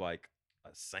Earth is like a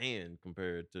sand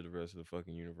compared to the rest of the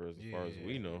fucking universe as far as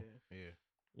we know. Yeah.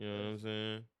 You know what I'm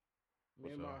saying?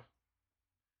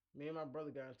 Me and my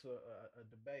brother got into a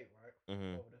debate, right?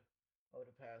 Over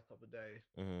the past couple of days.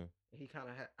 He kind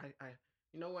of had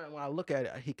when I look at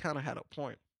it, he kind of had a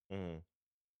point.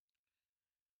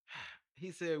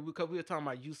 He said, because we were talking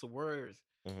about use of words,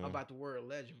 about the word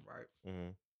legend, right?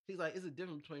 He's like, it's a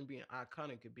difference between being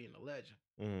iconic and being a legend.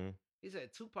 He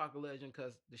said Tupac a legend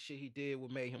because the shit he did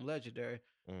what made him legendary,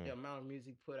 the amount of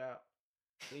music put out.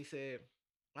 And he said,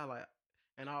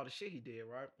 and all the shit he did,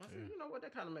 right? I said, you know what,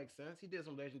 that kind of makes sense. He did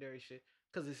some legendary shit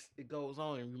because it goes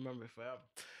on and remember it forever.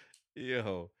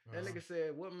 Yo. That nigga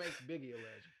said, what makes Biggie a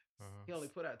legend? He only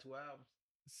put out 2 albums.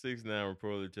 6ix9ine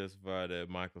reportedly testified that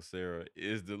Michael Cera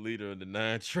is the leader of the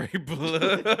 9 Trey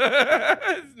Bloods.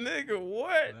 Nigga,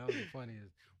 what? That was the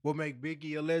funniest. What make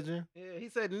Biggie a legend? Yeah, he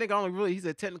said the nigga only really, he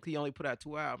said technically he only put out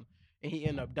 2 albums and he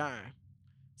ended up dying.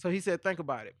 So he said, think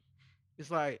about it. It's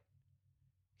like,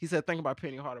 he said, think about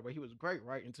Penny Hardaway. He was great,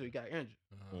 right? Until he got injured.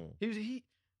 He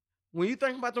when you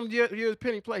think about them years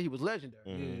Penny played, he was legendary.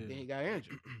 Then he got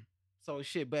injured. So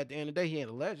shit, but at the end of the day, he ain't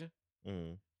a legend.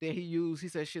 Then he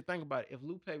said, shit, think about it. If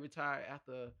Lupe retired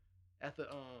after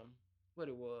what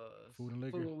it was? Food and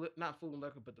Liquor? Not Food and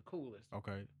Liquor, but The Coolest.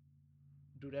 Okay.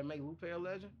 Do that make Lupe a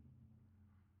legend?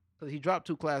 Because he dropped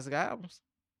 2 classic albums.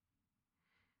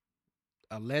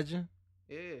 A legend?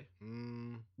 Yeah.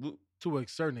 To a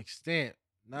certain extent.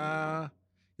 Nah.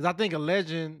 Because I think a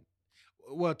legend,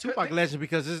 well, Tupac legend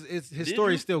because his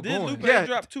story is still going. Lupe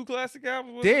drop 2 classic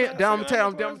albums? I'm gonna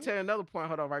tell you another point.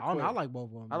 Hold on, right quick. I like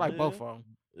both of them. I like both of them.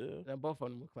 Yeah. Both of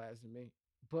them were classic to me.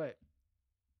 But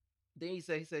then he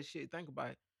said, shit, think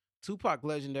about it. Tupac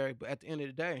legendary, but at the end of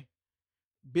the day,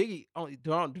 Biggie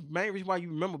the main reason why you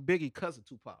remember Biggie because of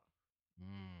Tupac.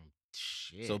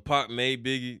 Shit. So Pac made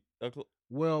Biggie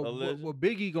well, legend?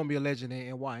 Biggie gonna be a legend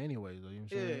in NY anyways. You know what I'm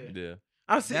saying? Yeah.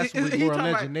 That's what's more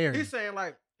legendary. He's saying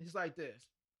he's like this.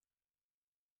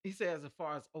 He says as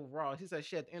far as overall, he said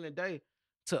shit at the end of the day,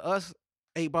 to us,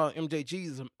 8-Ball MJG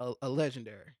is a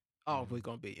legendary. Always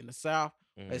gonna be in the South,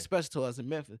 especially to us in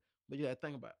Memphis. But you gotta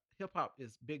think about hip hop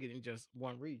is bigger than just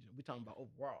one region. We're talking about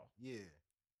overall. Yeah.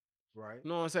 Right. You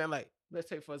know what I'm saying? Like, let's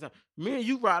take for example, me and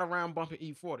you ride around bumping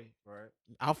E40. Right.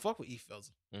 I'll fuck with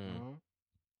E-Fizzle.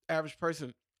 Average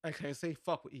person, I can't say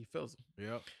fuck with E-Fizzle.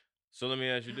 Yep. So let me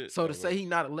ask you this. So to say he's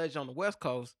not a legend on the West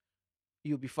Coast,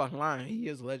 you'll be fucking lying. He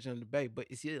is a legend in the Bay, but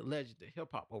is he a legend to hip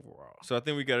hop overall? So I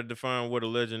think we got to define what a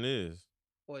legend is.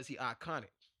 Or is he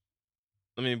iconic?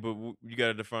 I mean, but you got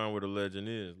to define what a legend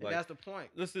is. Like, that's the point.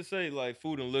 Let's just say like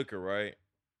Food and Liquor, right?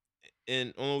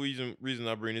 And only reason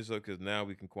I bring this up because now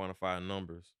we can quantify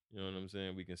numbers. You know what I'm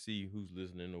saying? We can see who's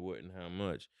listening to what and how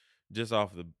much, just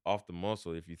off the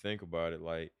muscle. If you think about it,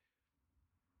 like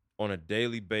on a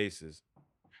daily basis,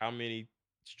 how many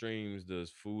streams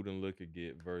does Food and Liquor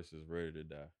get versus Ready to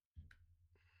Die?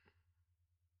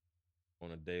 On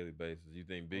a daily basis, you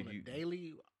think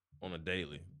Biggie on a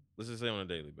daily? Let's just say on a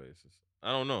daily basis.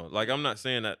 I don't know. Like I'm not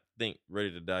saying I think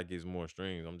Ready to Die gets more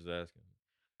streams. I'm just asking.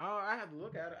 Oh, I have to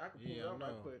look at it. I can pull it up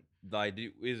right quick. Like,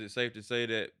 is it safe to say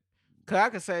that? Cause I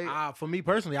could say, for me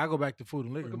personally, I go back to Food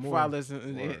and Liquor more. Before I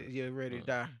listen, you're Ready to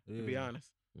Die. To be honest,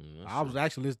 I was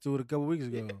actually listening to it a couple weeks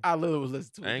ago. I literally was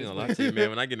listening to it. I ain't gonna lie to you, man.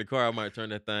 When I get in the car, I might turn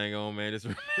that thing on, man. Just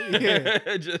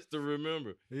just to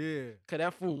remember. Yeah. Cause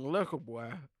that Food and Liquor,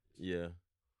 boy. Yeah.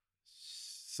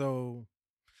 So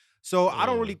I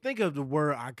don't really think of the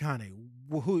word iconic.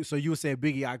 So you were saying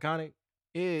Biggie iconic?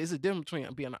 Yeah, it's a difference between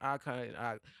being an icon and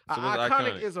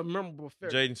iconic is a memorable figure.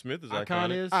 Jaden Smith is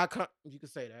iconic. You can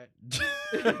say that.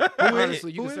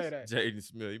 Honestly, you can say that. Jaden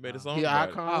Smith. You made a song yeah,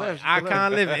 about it.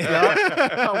 Icon living.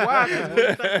 Why? Because when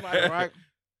you think about it,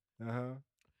 right?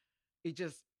 It's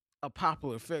just a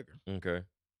popular figure. Okay.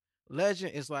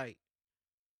 Legend is like,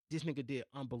 this nigga did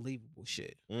unbelievable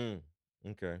shit.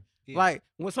 Okay. Yeah. Like,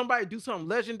 when somebody do something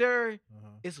legendary,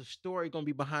 it's a story gonna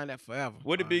be behind that forever.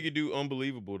 What did Biggie do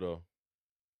unbelievable, though?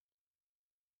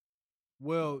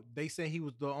 Well, they say he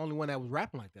was the only one that was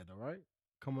rapping like that, though, right?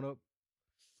 Coming up,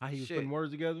 how he was putting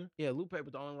words together. Yeah, Lupe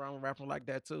was the only one rapping like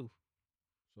that too.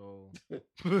 So,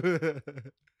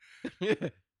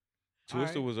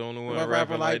 Twister was the only one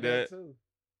rapping like that too.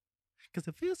 Cause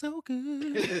it feels so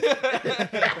good.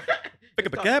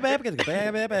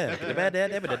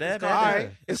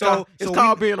 It's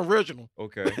called being original.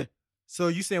 Okay. So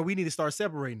you saying we need to start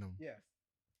separating them? Yeah.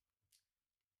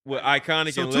 Well,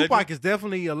 iconic so and Tupac legend? is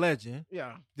definitely a legend.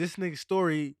 Yeah. This nigga's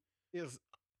story is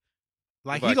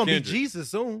like he gonna be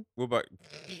Jesus soon. What about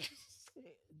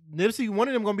Nipsey? One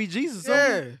of them gonna be Jesus soon.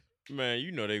 Yeah. Man,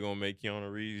 you know they gonna make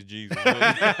Keanu Reeves Jesus.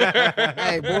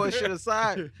 Hey, bullshit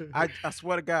aside, I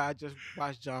swear to God, I just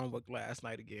watched John Wick last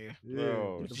night again.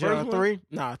 No. The first 3?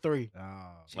 Nah, 3. Oh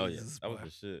yeah, that was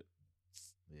the shit.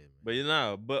 Yeah,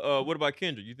 but what about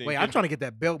Kendrick? You think? Wait, I'm trying to get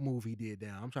that belt move he did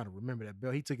down. I'm trying to remember that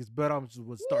belt. He took his belt off and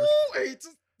was start. He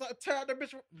just tear that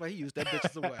bitch. But he used that bitch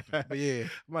as a weapon. But yeah, I'm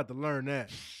about to learn that.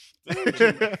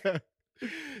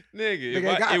 Nigga,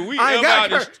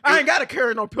 I ain't gotta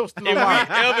carry no pistol. If we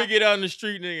ever get out in the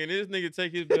street, nigga, and this nigga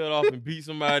take his belt off and beat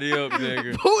somebody up,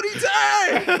 nigga. Booty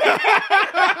time.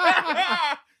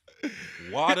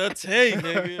 Water tay,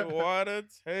 nigga. Water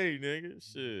tay, nigga.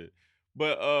 Shit.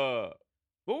 But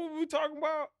what were we talking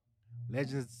about?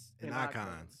 Legends and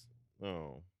icons. Oh.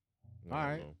 All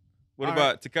right. What All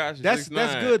about Tekashi? That's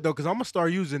 6ix9ine? good though, because I'm gonna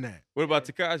start using that. What about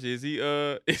Tekashi? Is he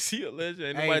a legend?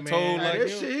 Ain't Hey, nobody man, told I like didn't-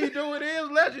 This shit he doing is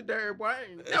legendary, boy. I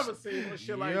ain't never seen no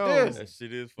shit like Yo. this. that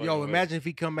shit is funny. Yo, imagine if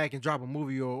he come back and drop a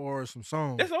movie or some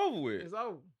songs. It's over with. It's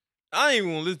over. I ain't even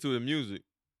gonna listen to the music,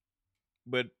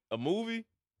 but a movie,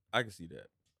 I can see that.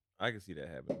 I can see that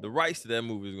happen. The rights to that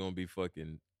movie is gonna be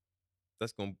fucking.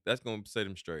 That's gonna set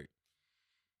him straight.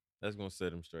 That's gonna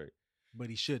set him straight. But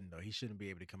he shouldn't though. He shouldn't be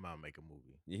able to come out and make a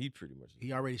movie. Yeah, he pretty much.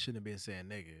 He already shouldn't have been saying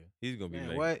nigga. He's gonna be Man,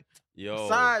 making. what? Yo.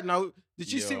 Side note,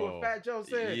 did you see Yo. what Fat Joe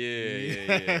said?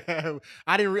 Yeah.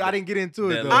 I didn't get into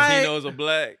it That though. Latinos are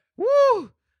black.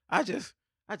 Woo! I just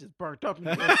burnt up.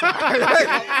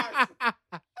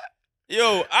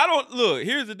 Yo, I don't look.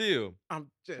 Here's the deal. I'm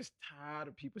just tired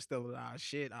of people stealing our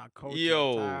shit, our culture.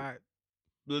 Yo. I'm tired.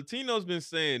 Latinos been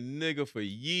saying nigga for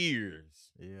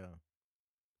years. Yeah.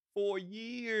 For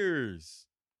years.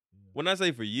 When I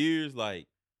say for years, like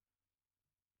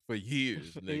for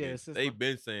years, nigga. Yeah, since They my-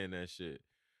 been saying that shit.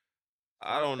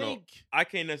 I don't know. I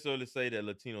can't necessarily say that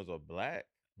Latinos are black.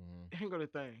 Mhm. Hang on the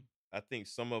thing. I think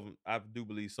some of them, I do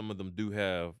believe some of them do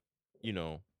have, you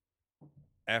know,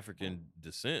 African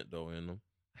descent though in them.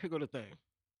 Here go the thing.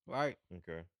 Right?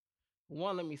 Okay.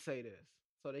 One, let me say this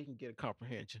so they can get a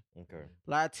comprehension. Okay.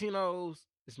 Latinos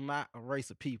is not a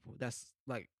race of people. That's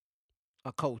like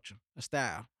a culture, a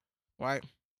style, right?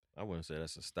 I wouldn't say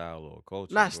that's a style or a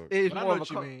culture. Not, but- it's But I more know of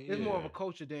a what you mean, it's more of a yeah.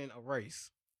 culture than a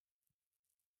race.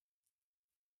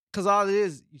 Cause all it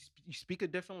is, you speak a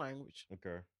different language.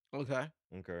 Okay. Okay.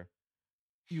 Okay.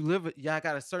 You live it. Y'all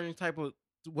got a certain type of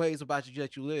ways about you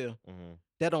that you live. Mm-hmm.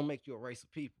 That don't make you a race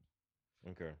of people.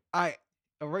 Okay. All right,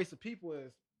 a race of people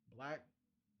is black,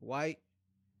 white,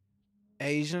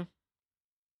 Asian.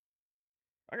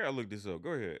 I gotta look this up.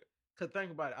 Go ahead. Cause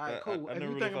think about it. All right, cool. I If never you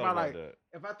really think thought about like, that.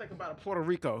 if I think about a Puerto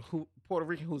Rican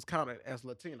who's counted as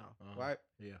Latino, right?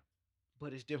 Yeah.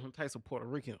 But it's different types of Puerto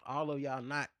Ricans. All of y'all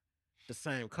not the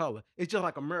same color. It's just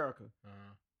like America.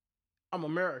 I'm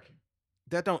American.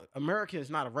 American is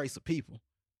not a race of people.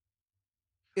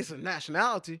 It's a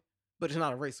nationality, but it's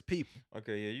not a race of people.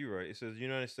 Okay, yeah, you're right. It says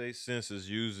United States Census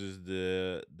uses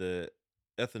the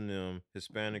ethnonym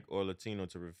Hispanic or Latino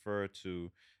to refer to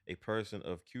a person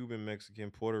of Cuban, Mexican,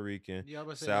 Puerto Rican, Yeah, I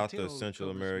was South Latino or Central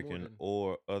covers more American, than-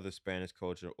 or other Spanish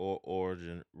culture or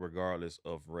origin, regardless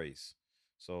of race.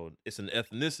 So it's an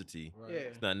ethnicity. Right. Yeah.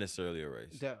 It's not necessarily a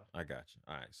race. Yeah. I got you.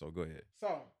 All right, so go ahead.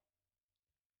 So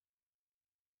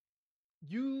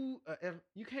you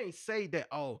can't say that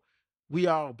we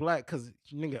all black because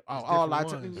nigga all different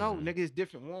Latino. ones. No, Mhm. nigga, it's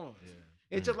different ones. Yeah.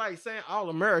 It's just like saying all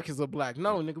Americans are black.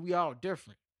 No, nigga, we all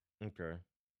different. Okay.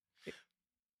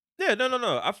 Yeah, no.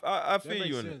 I That feel makes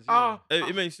you in sense, it. yeah.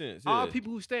 It makes sense. All Yeah.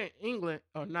 people who stay in England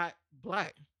are not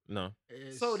black. No.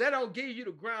 So that don't give you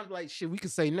the ground like shit. We can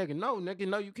say nigga,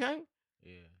 no, you can't.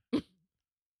 Yeah.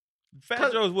 Fat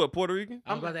 'Cause- Joe's what, Puerto Rican?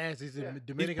 I'm about to ask, is it Yeah.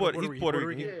 Dominican He's or Puerto, Puerto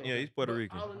Rican. Rican? Yeah, he's Puerto but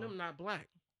Rican. All of them not black.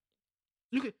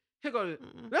 You can here go.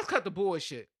 Let's cut the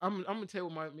bullshit. I'm gonna tell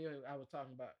you what I was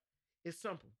talking about. It's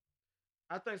simple.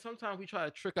 I think sometimes we try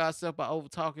to trick ourselves by over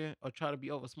talking or try to be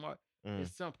over smart. Mm.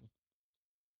 It's simple.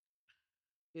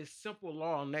 It's simple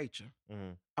law of nature.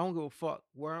 Mhm. I don't give a fuck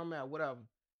where I'm at, whatever.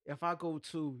 If I go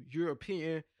to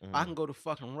European, I Mhm. can go to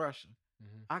fucking Russia.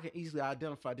 Mhm. I can easily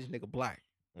identify this nigga black.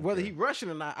 Whether Okay. he Russian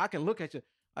or not, I can look at you.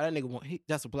 Oh, that nigga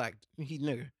that's a black. He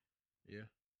nigga. Yeah.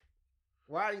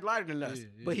 Why he lighter than us? Yeah,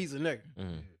 But yeah. he's a nigga.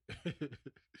 Mhm.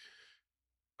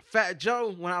 Fat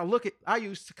Joe, when I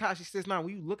use Tekashi 6ix9ine,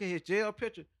 when you look at his jail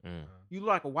picture, Mm. you look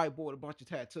like a white boy with a bunch of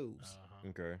tattoos. Uh-huh.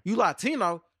 Okay. You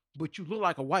Latino, but you look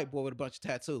like a white boy with a bunch of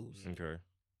tattoos. Okay.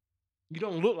 You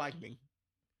don't look like me.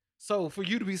 So for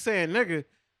you to be saying nigga,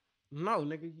 no,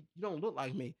 nigga, you don't look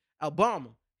like me.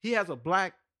 Obama, he has a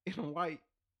black and a white,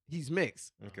 he's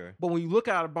mixed. Okay. But when you look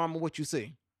at Obama, what you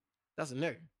see? That's a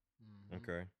nigga. Mhm.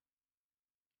 Okay.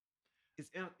 It's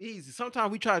easy.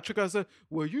 Sometimes we try to trick ourselves.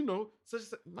 Well, you know,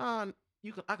 nah,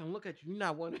 I can look at you. You're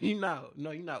not one. You're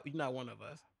not one of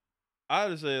us. I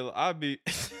would say I'd be.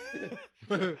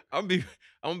 I'm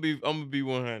gonna be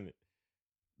 100.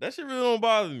 That shit really don't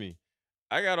bother me.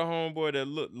 I got a homeboy that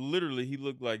literally he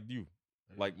looked like you,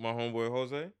 like my homeboy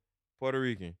Jose, Puerto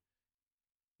Rican.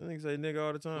 That nigga say nigga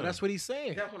all the time. Well, that's what he's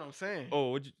saying. That's what I'm saying.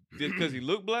 Oh, because he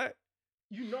look black?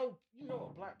 You know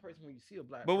a black person when you see a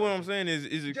black But person. what I'm saying is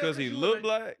it Just because 'cause he you look in a-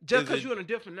 black? Just Is because it- you're in a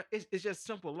different, it's just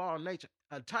simple law of nature.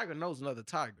 A tiger knows another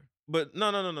tiger. But no.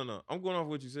 I'm going off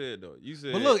what you said though. You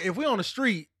said, But look, if we on the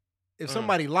street, if Uh-huh.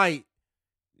 somebody light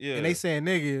yeah, and they saying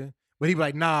nigga, But he be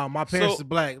like, nah, my parents So, is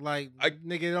black. Like,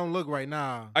 nigga, it don't look right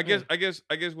now. I guess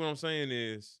what I'm saying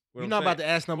is you're not about to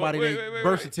ask nobody their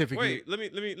birth certificate. Wait, let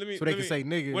me so they can say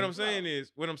nigga. What I'm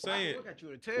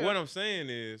saying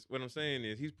is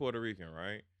he's Puerto Rican,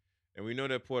 right? And we know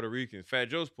that Puerto Rican,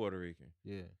 Fat Joe's Puerto Rican.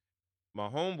 Yeah. My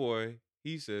homeboy,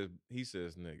 he says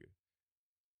nigga.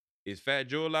 Is Fat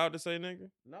Joe allowed to say nigga?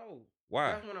 No.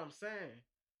 Why? That's what I'm saying.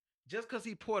 Just because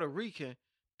he Puerto Rican,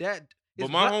 that. But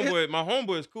my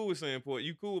homeboy is cool with saying Puerto.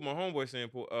 You cool with my homeboy saying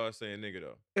nigga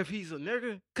though? If he's a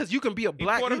nigga, because you can be a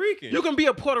black Puerto Rican. You can be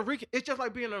a Puerto Rican. It's just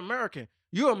like being an American.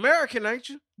 You're American, ain't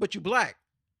you? But you black.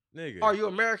 Nigga. Are you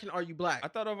American? Are you black? I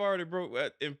thought I've already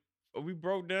we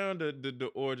broke down the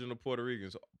origin of Puerto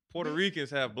Ricans. Puerto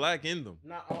Ricans have black in them.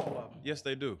 Not all of them. Yes,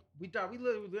 they do. We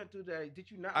literally went through that. Did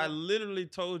you not? I literally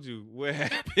told you what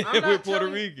happened with Puerto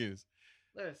Ricans.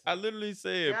 Listen, I literally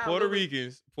said Puerto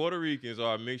Ricans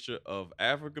are a mixture of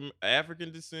African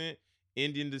descent,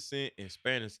 Indian descent, and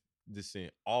Spanish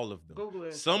descent. All of them. Google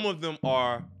it. Some of them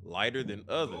are lighter than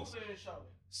others. Google it and show me.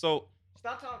 So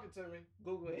stop talking to me.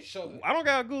 Google it and show me. I don't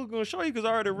got Google and show you because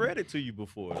I already read it to you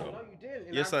before. No, you didn't.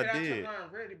 And yes, I did. I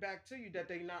read it back to you that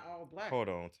they not all black. Hold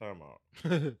on, time out.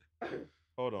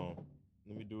 Hold on.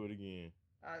 Let me do it again.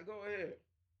 All right, go ahead.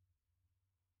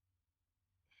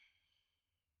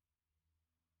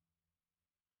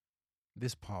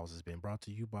 This pause has been brought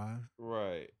to you by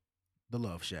The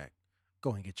Love Shack.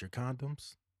 Go and get your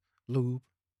condoms, lube,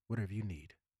 whatever you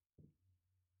need.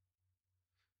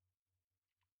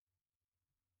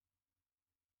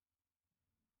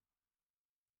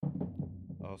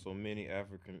 Also, many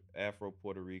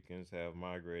Afro-Puerto Ricans have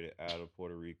migrated out of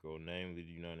Puerto Rico, namely the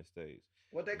United States.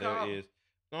 What they call?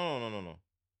 No.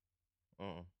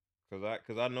 Cause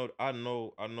I know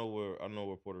where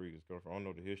Puerto Ricans come from. I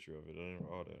know the history of it. I know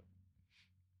all that.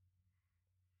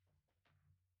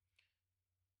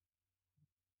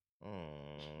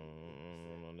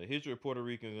 The history of Puerto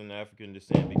Ricans and African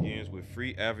descent begins with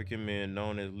free African men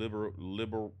known as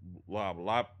liberators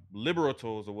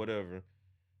or whatever,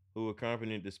 who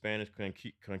accompanied the Spanish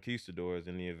conquistadors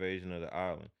in the invasion of the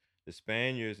island. The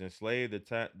Spaniards enslaved the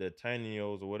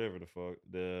Taínos or whatever the fuck,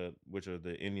 which are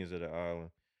the Indians of the island,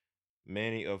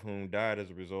 many of whom died as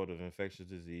a result of infectious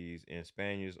disease and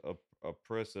Spaniards'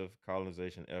 oppressive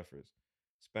colonization efforts.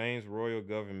 Spain's royal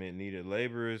government needed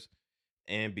laborers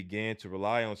and began to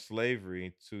rely on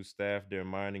slavery to staff their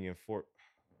mining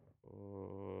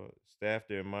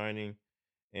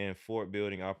and fort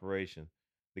building operation.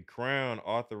 The crown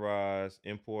authorized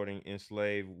importing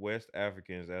enslaved West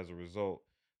Africans. As a result,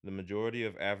 the majority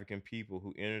of African people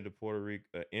who entered Puerto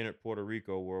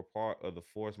Rico were a part of the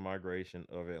forced migration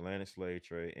of Atlantic slave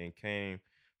trade and came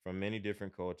from many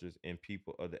different cultures and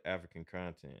people of the African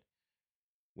continent.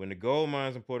 When the gold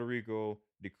mines in Puerto Rico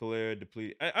declared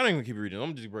depleted, I don't even keep reading.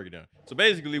 I'm just break it down. So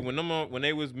basically, when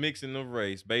they was mixing the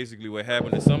race, basically what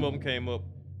happened is some of them came up.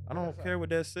 I don't care what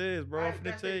that says, bro. I'm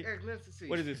finna tell you.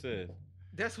 What does it say?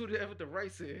 That's what the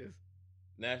race is.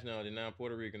 Nationality,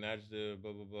 non-Puerto Rican, adjective,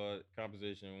 blah, blah, blah,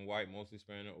 composition, white, mostly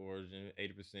Spanish origin,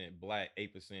 80%, black,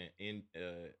 8%, in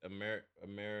American,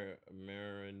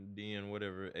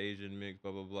 whatever, Asian mix,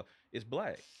 blah, blah, blah. It's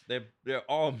black. They're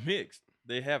all mixed.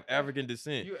 They have African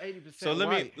descent. You're 80%. So let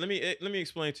me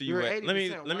explain to you let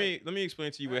me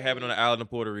explain to you what happened on the island of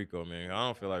Puerto Rico, man. I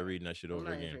don't feel like reading that shit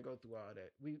over again. I'm not gonna go through all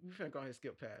that. We finna go ahead and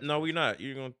skip past. No, we not.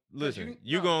 You're gonna listen.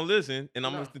 You're gonna listen, and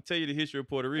I'm gonna tell you the history of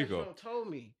Puerto Rico. You told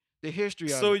me the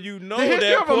history of so it. You know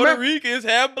that Puerto Ricans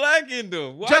have black in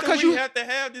them. Why do we have to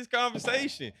have this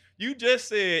conversation? You just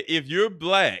said if you're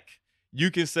black, you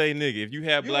can say nigga if you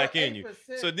have black in you.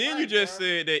 So then you just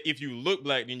said that if you look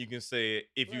black, then you can say it.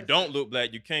 If you don't look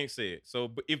black, you can't say it.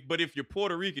 So if you're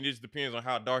Puerto Rican, it just depends on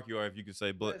how dark you are if you can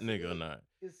say nigga or not.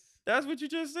 That's what you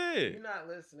just said. You're not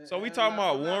listening. So we talking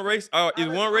about one race? Is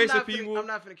one race of people? I'm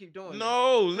not finna keep doing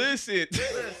No, listen.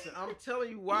 Listen, I'm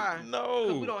telling you why.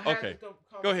 No. We don't have okay.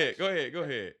 Go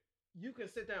ahead. You can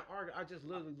sit there and argue. I just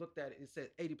literally looked at it. It said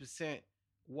 80%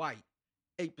 white,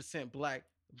 8% black.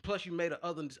 Plus, you made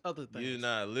other things. You're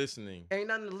not listening. Ain't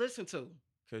nothing to listen to.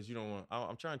 Because you don't want.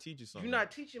 I'm trying to teach you something. You're not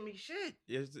teaching me shit.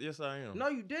 Yes, I am. No,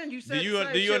 you didn't. You said. Do you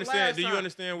understand? Do you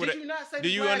understand what? Did you not say? Do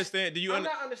you understand? I'm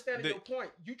not understanding your point.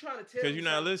 You trying to tell me? Because you're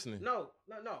not listening. No.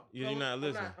 You're not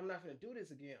listening. I'm not gonna do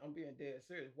this again. I'm being dead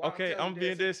serious. Okay, I'm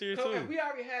being dead serious too. We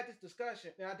already had this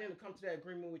discussion, and I didn't come to that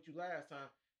agreement with you last time.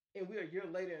 And we're a year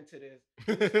later into this.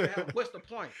 What's the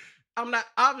point? I'm not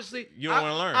obviously. You don't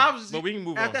want to learn. Obviously, But we can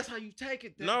move if on. that's how you take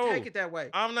it. No, take it that way.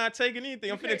 I'm not taking anything.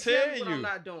 You I'm finna can't tell me you. what I'm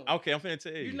not doing. Okay, I'm finna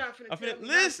tell you. You're not finna tell me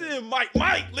listen, nothing.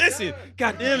 Mike, listen.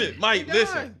 God damn it, Mike,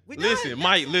 listen. Listen,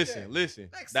 Mike, listen.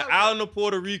 The island of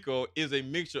Puerto Rico is a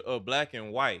mixture of black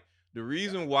and white. The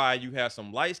reason why you have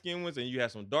some light-skinned ones and you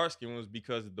have some dark-skinned ones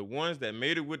because the ones that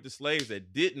made it with the slaves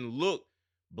that didn't look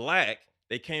black,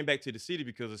 they came back to the city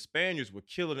because the Spaniards were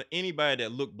killing anybody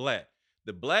that looked black.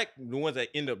 The ones that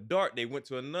end up dark, they went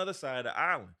to another side of the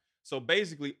island. So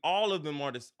basically, all of them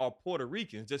are Puerto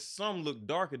Ricans. Just some look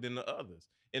darker than the others.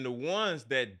 And the ones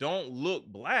that don't look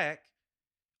black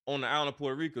on the island of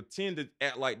Puerto Rico tend to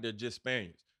act like they're just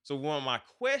Spaniards. So my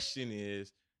question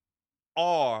is,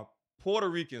 are Puerto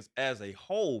Ricans as a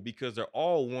whole, because they're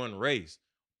all one race,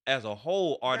 as a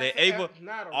whole, Puerto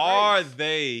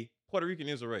Rican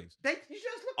is a race. You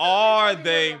just looked Are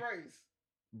they?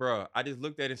 Bruh, I just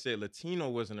looked at it and said Latino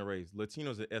wasn't a race.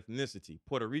 Latino's an ethnicity.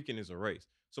 Puerto Rican is a race.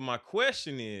 So my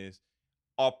question is,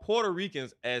 are Puerto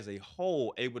Ricans as a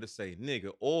whole able to say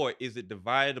nigga, or is it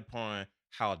divided upon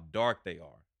how dark they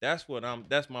are? That's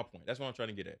my point. That's what I'm trying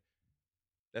to get at.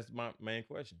 That's my main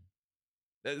question.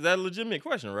 That's a legitimate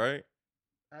question, right?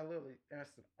 I literally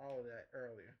answered all of that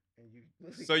earlier.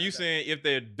 And so you saying if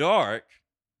they're dark,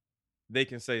 they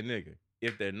can say nigga.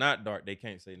 If they're not dark, they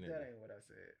can't say nigga. That ain't what I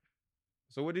said.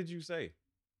 So what did you say?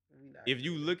 If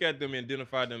you look at them and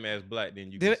identify them as black,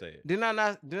 then you can say it. Did I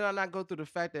not go through the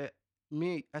fact that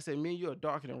I said me and you are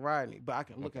darker than Rodney, but I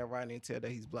can look at Rodney and tell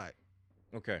that he's black.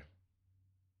 Okay.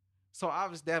 So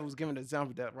obviously that was giving an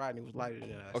example that Rodney was lighter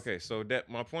than us. Okay, so that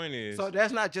my point is. So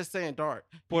that's not just saying dark.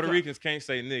 Puerto Ricans can't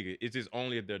say nigga. It's just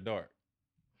only if they're dark.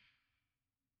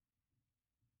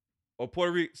 Or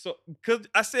Puerto Rican. So, because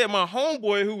I said my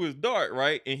homeboy who was dark,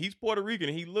 right? And he's Puerto Rican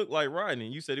and he looked like Rodney.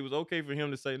 And you said it was okay for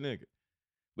him to say nigga.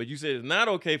 But you said it's not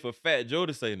okay for Fat Joe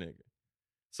to say nigga.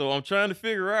 So I'm trying to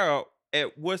figure out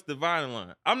at what's the dividing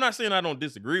line. I'm not saying I don't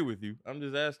disagree with you. I'm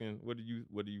just asking, what do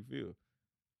you feel?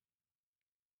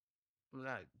 I'm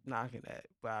not knocking that,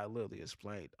 but I literally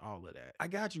explained all of that. I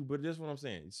got you, but that's what I'm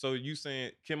saying. So you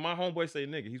saying, can my homeboy say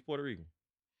nigga? He's Puerto Rican.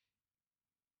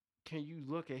 Can you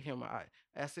look at him?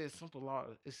 I said simple law.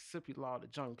 It's simply law of the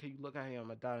jungle. Can you look at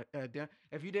him?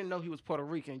 If you didn't know he was Puerto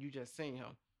Rican, you just seen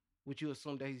him. Would you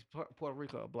assume that he's Puerto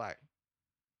Rican or black?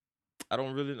 I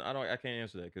can't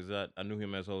answer that because I knew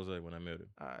him as Jose when I met him.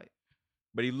 All right.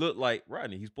 But he looked like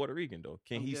Rodney. He's Puerto Rican though.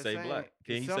 Can he say black?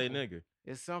 Can he say nigga?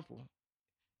 It's simple.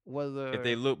 Whether if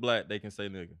they look black, they can say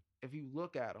nigga. If you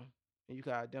look at them and you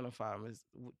can identify them,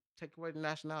 take away the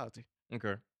nationality.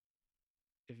 Okay.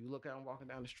 If you look at him walking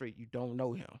down the street, you don't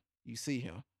know him. You see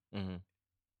him, and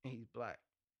he's black.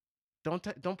 Don't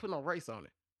put no race on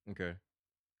it. Okay.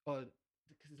 Or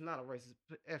because it's not a race,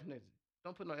 it's ethnicity.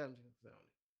 Don't put no ethnicity on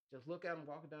it. Just look at him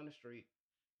walking down the street.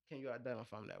 Can you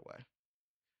identify him that way?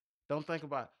 Don't think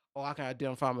about, I can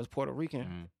identify him as Puerto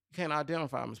Rican. You can't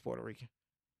identify him as Puerto Rican.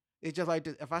 It's just like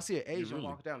this. If I see an Asian really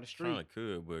walking down the street, kind of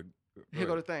could, but here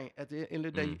go the thing. At the end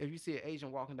of the day, if you see an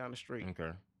Asian walking down the street,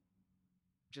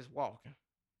 just walking,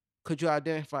 could you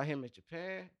identify him as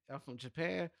Japan, from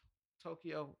Japan,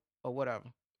 Tokyo, or whatever?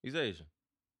 He's Asian.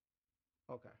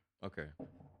 Okay.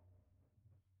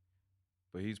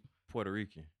 But he's Puerto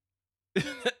Rican.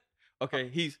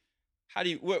 Okay,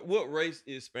 what race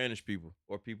is Spanish people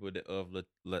or people that of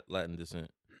Latin descent?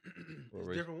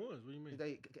 Different ones. What do you mean?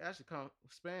 They actually come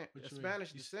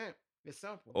Spanish descent. It's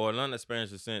simple. Or not Spanish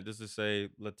descent. This is say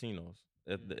Latinos.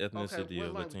 The ethnicity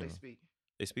of Latino.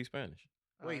 They speak Spanish.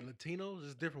 Wait, Latinos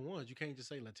is different ones. You can't just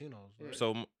say Latinos. Right?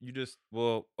 So you just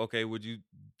okay. Would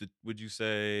you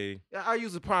say? Yeah, I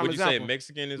use a prime example. example. Would you say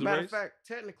Mexican is a race? Matter of fact,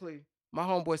 technically, my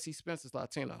homeboy C. Spencer's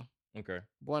Latino. Okay.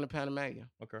 Born in Panamanian.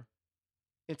 Okay.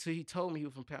 Until he told me he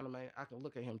was from Panama, I can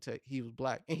look at him and tell he was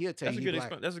black, and he'll tell you he's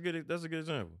black. That's a good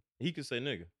example. He could say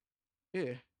nigga.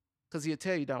 Yeah, because he'll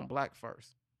tell you that I'm black first.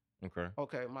 Okay.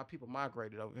 Okay, my people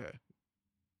migrated over here.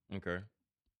 Okay.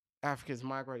 Africans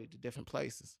migrated to different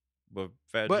places. But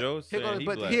Joe saying he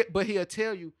black. But he'll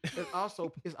tell you it's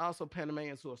also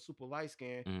Panamanians who are super light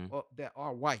skinned or that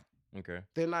are white. Okay.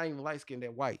 They're not even light skinned,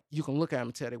 they're white. You can look at him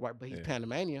and tell they're white, but he's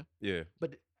Panamanian. Yeah.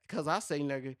 But because I say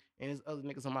nigga, and there's other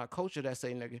niggas in my culture that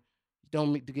say nigga,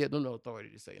 don't need to get them no authority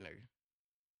to say nigga.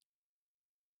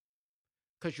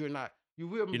 Because you're not.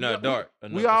 You're not dark.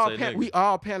 We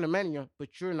all Panamanian,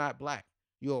 but you're not black.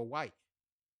 You're white.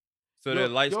 So they're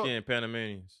light skinned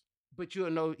Panamanians. But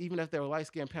you'll know, even if they were light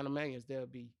skinned Panamanians,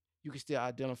 you can still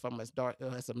identify them as dark,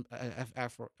 as an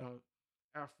Afro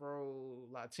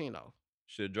Latino.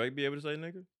 Should Drake be able to say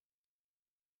nigga?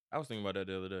 I was thinking about that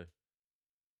the other day.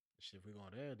 Shit, if we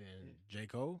going there, then J.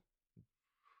 Cole.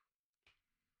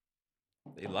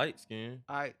 They light skin.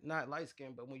 All right, not light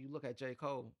skin, but when you look at J.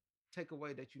 Cole, take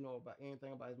away that you know about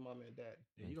anything about his mama and daddy.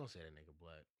 Yeah, you gonna say that nigga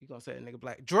black? You gonna say that nigga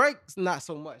black? Drake's not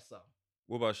so much so.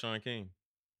 What about Sean King?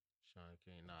 Sean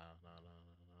King, nah.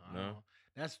 No?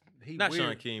 That's he Not weird.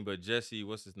 Sean King, but Jesse.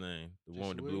 What's his name? The one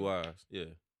with the blue Williams? eyes. Yeah,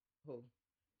 Who?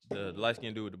 the light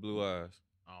skinned dude with the blue eyes.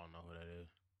 I don't know who that is.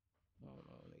 I don't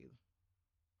know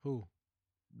either.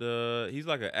 Who? He's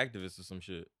like an activist or some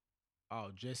shit. Oh,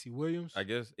 Jesse Williams. I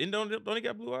guess. And don't he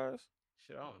got blue eyes?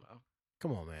 Shit, I don't know.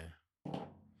 Come on, man.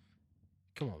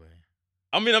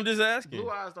 I mean, I'm just asking. Blue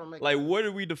eyes don't make Like, sense. where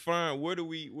do we define? Where do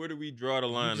we draw the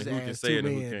line You of just who can asked say it two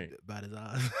and who men can't? about his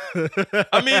eyes.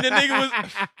 I mean,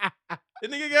 the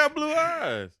nigga got blue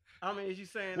eyes. I mean, is you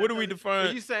saying Where that do we 'cause define-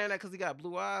 Is you saying that because he got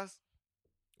blue eyes?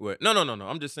 What? No.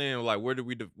 I'm just saying, like, where do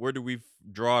we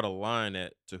draw the line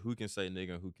at to who can say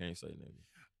nigga and who can't say nigga?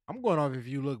 I'm going off if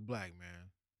you look black, man.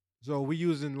 So we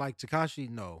using like Tekashi?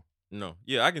 No. No.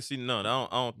 Yeah, I can see none. I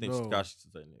don't think No. Tekashi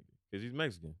should say nigga because he's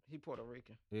Mexican. He Puerto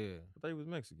Rican. Yeah. I thought he was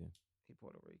Mexican. He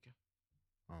Puerto Rican.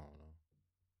 I don't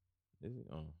know. Is he?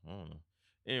 Oh, I don't know.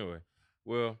 Anyway,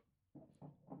 well,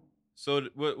 so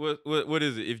what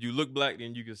is it? If you look black,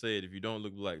 then you can say it. If you don't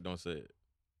look black, don't say it.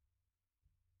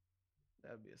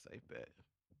 That'd be a safe bet.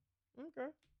 Okay.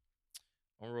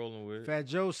 I'm rolling with it. Fat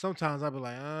Joe, sometimes I'll be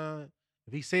like,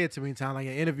 if he say it to me in time, like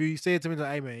an interview, he said it to me,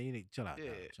 like, hey man, you need to chill out. Yeah.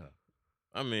 Dog, chill out.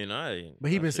 I mean, I ain't.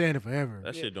 But he that been shit- saying it forever.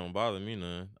 that Yeah. shit don't bother me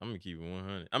none. I'm gonna keep it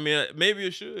 100. I mean, maybe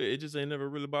it should. It just ain't never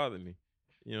really bothered me.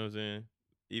 You know what I'm saying?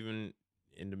 Even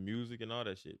in the music and all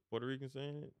that shit, Puerto Rican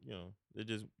saying it, you know, it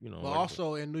just, you know. But like-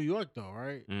 also in New York though,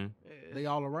 right? Mm. Yeah. They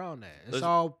all around that. It's Let's-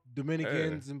 all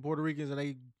Dominicans and Puerto Ricans, and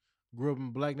they grew up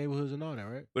in black neighborhoods and all that,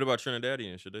 right? What about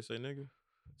Trinidadians? Should they say nigga?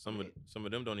 Some mean-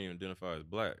 of them don't even identify as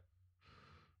black.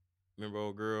 Remember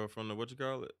old girl from the what you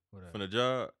call it? What From the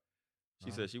job? She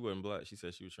Uh-huh. said she wasn't black. She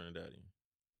said she was Trinidadian.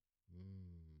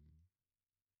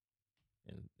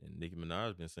 And Nicki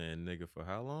Minaj been saying nigga for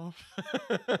how long?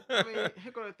 I mean,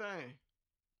 here go the thing.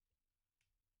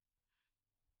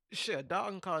 Shit, a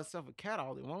dog can call itself a cat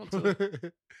all he wants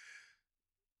to.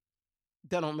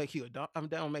 That don't make you a dog. I mean,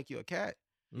 that don't make you a cat.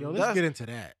 Yo, Mm. let's That's- get into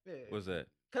that. Yeah. What's that?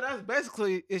 Cause that's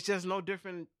basically, it's just no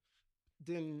different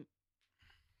than.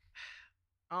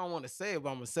 I don't want to say it, but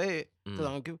I'm gonna say it because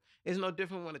I don't give. It's no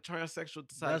different when a transsexual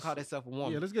decides to That's- call themselves a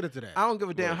woman. Yeah, let's get into that. I don't give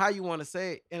a damn Right. how you want to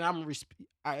say it, and I'm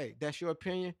that's your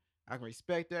opinion. I can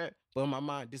respect that, but in my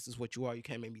mind, this is what you are. You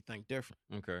can't make me think different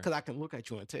Okay. because I can look at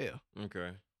you and tell.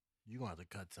 Okay. You gonna have to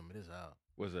cut some of this out.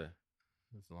 What's that?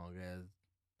 As long as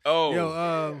Oh.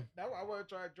 yo, that's why I wasn't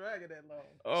trying to drag it that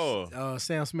long. Oh.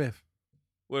 Sam Smith,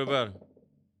 What about him?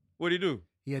 What'd he do?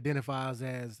 he identifies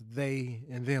as they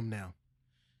and them now.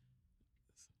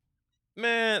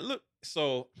 Man, look.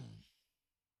 So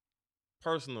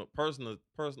personal.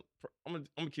 I'm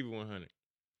gonna keep it 100.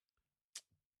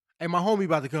 Hey, my homie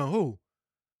about to come. Who?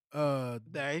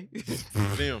 They.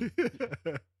 Them.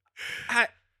 I'm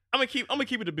gonna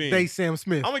keep it a bean. They Sam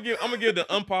Smith. I'm gonna give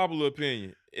the unpopular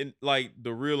opinion and like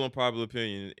the real unpopular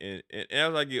opinion. And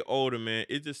as I get older, man,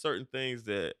 it's just certain things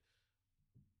that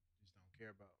Just don't care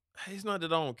about. it's not that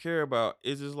I don't care about.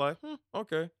 It's just like,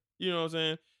 okay, you know what I'm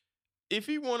saying. If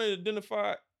he wanted to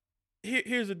identify,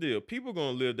 here's the deal: people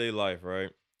gonna live their life, right?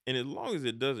 And as long as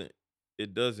it doesn't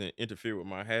interfere with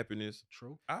my happiness,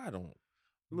 True. I don't.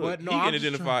 But Look, no, he I'm can just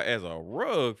identify as a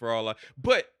rug for all I.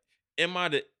 But am I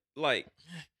the like?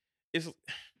 It's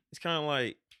kind of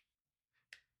like,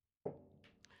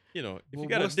 you know, if Well, you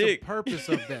got what's a dick. the purpose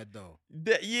of that though?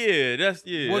 That's What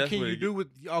that's can you it do with?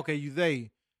 Okay, you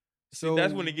they. So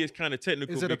that's when it gets kind of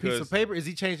technical. Is it a piece because of paper? Is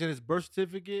he changing his birth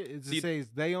certificate? Is See, it says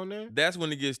they on there? That's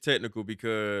when it gets technical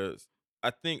because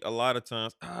I think a lot of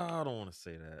times I don't want to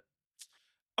say that.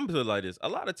 I'm gonna put it like this: a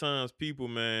lot of times people,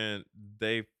 man,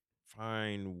 they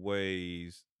find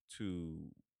ways to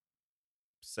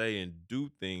say and do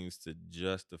things to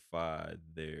justify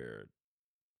their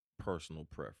personal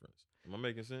preference. Am I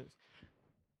making sense?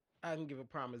 I can give a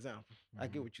prime example. I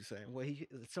get what you're saying. Well,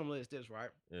 similar as this, right?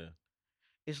 Yeah.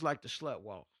 It's like the slut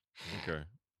walk. Okay.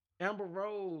 Amber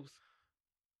Rose.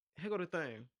 Here go the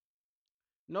thing.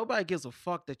 Nobody gives a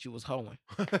fuck that you was hoeing.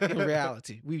 In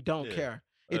reality, we don't Yeah. care.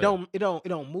 It Yeah.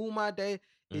 don't move my day.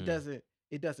 It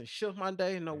Mhm. doesn't shift my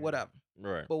day. No, whatever.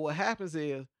 Right. But what happens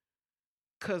is,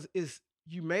 cause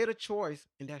you made a choice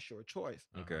and that's your choice.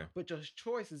 Okay. But your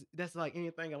choices, that's like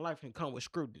anything in life can come with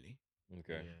scrutiny.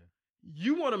 Okay.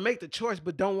 You want to make the choice,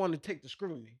 but don't want to take the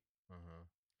scrutiny. Uh-huh.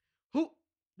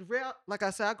 Like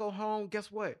I said, I go home.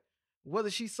 Guess what? whether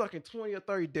she's sucking 20 or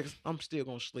 30 dicks, I'm still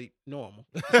gonna sleep normal.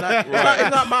 It's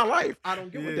not my life. I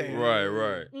don't give a damn.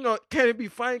 Right. You know, can it be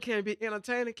funny? Can it be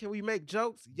entertaining? Can we make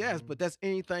jokes? Yes, but that's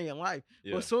anything in life.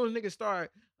 Yeah. But as soon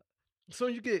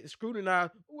as you get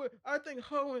scrutinized, well, I think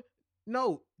hoeing.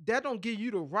 No, that don't give you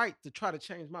the right to try to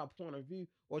change my point of view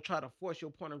or try to force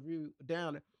your point of view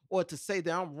down or to say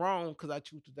that I'm wrong because I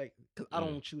choose to because I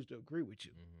don't choose to agree with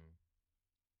you.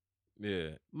 Yeah.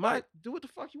 Mike, do what the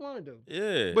fuck you want to do.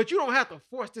 Yeah. But you don't have to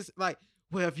force this. Like,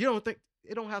 well, if you don't think,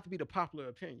 it don't have to be the popular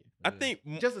opinion. I think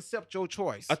just accept your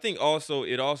choice. I think also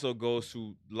it also goes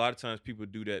to a lot of times people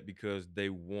do that because they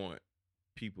want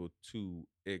people to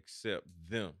accept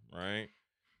them, right?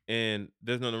 And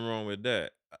there's nothing wrong with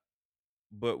that.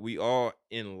 But we all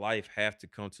in life have to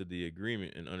come to the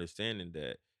agreement and understanding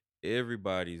that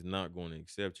everybody's not going to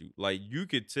accept you. Like you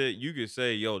could say,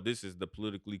 yo, this is the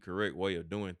politically correct way of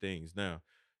doing things now.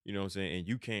 You know what I'm saying? And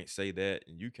you can't say that,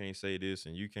 and you can't say this,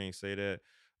 and you can't say that.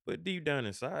 But deep down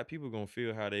inside, people gonna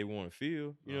feel how they want to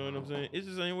feel. You know what I'm saying? It's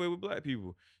the same way with black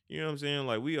people. You know what I'm saying?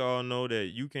 Like we all know that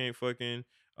you can't fucking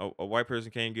a white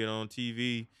person can't get on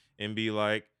TV and be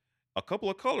like, a couple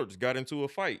of colors got into a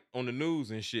fight on the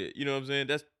news and shit. You know what I'm saying?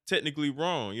 That's technically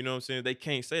wrong. You know what I'm saying? They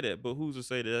can't say that, but who's to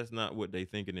say that that's not what they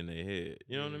thinking in their head?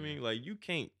 You know what I mean? Like you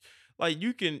can't, like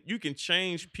you can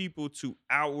change people to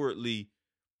outwardly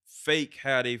fake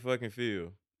how they fucking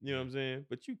feel. You know what I'm saying?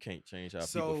 But you can't change how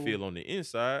people feel on the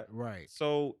inside. Right.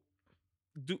 So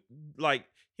do like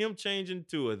him changing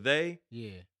to a they.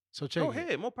 Yeah. So check Go it.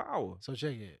 ahead, more power. So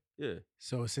check it. Yeah.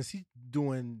 So since he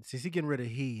getting rid of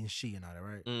he and she and all that,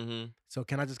 right? Mm-hmm. So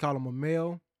can I just call him a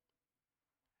male?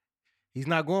 He's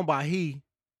not going by he.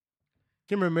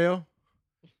 Give me a male.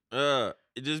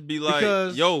 It just be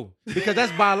like yo. Because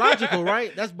that's biological,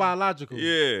 right? That's biological.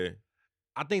 Yeah.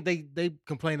 I think they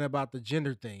complaining about the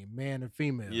gender thing, man and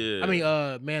female. Yeah. I mean,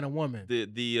 man and woman.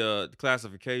 The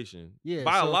classification. Yeah.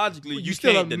 Biologically, so you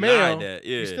still can't a deny male, that.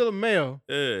 Yeah. You're still a male.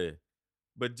 Yeah.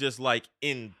 But just like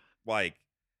in like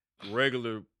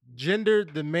regular gender,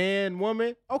 the man,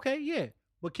 woman. Okay, yeah.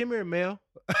 But come here, male.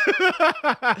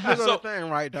 Here's the thing,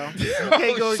 right though. You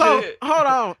can't go hold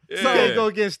on. Yeah. So you can't go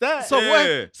against that.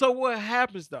 So what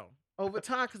happens though over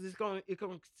time? Because it going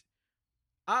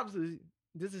obviously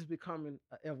this is becoming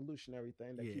an evolutionary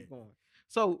thing that keep going.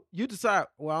 So you decide,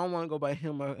 well, I don't want to go by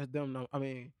him or them. No, I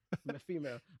mean, I'm a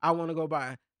female. I want to go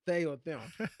by they or them.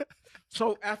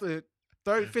 So after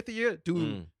 30, 50 years,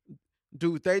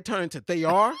 do they turn into they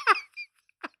are?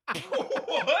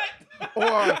 What?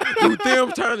 Or do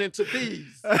them turn into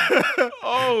these?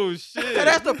 Oh shit! So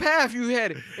that's the path you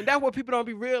had, and that's what people don't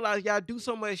be realizing. Y'all do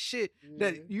so much shit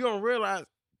that you don't realize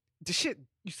the shit.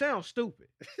 You sound stupid.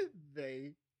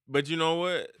 But you know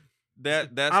what? That's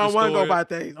I don't want to go by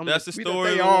things. That's the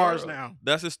story. They ours now.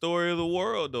 That's the story of the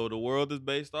world, though. The world is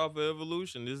based off of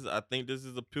evolution. I think this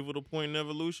is a pivotal point in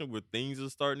evolution where things are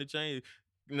starting to change.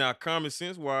 Now, common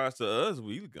sense wise to us,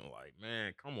 we looking like,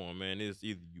 man, come on, man. It's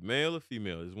either you male or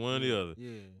female. It's one or the other.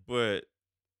 Yeah. But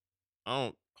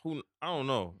I don't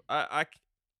know.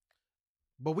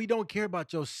 But we don't care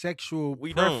about your sexual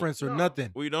preference or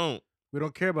nothing. We don't. We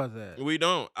don't care about that. We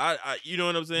don't. You know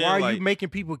what I'm saying? Why are you making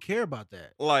people care about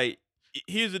that? Like,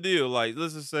 here's the deal. Like,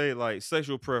 let's just say, like,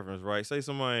 sexual preference, right? Say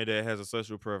somebody that has a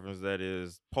sexual preference that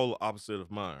is polar opposite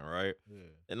of mine, right? Yeah.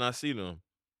 And I see them,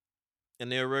 and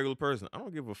they're a regular person. I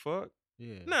don't give a fuck.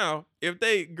 Yeah. Now, if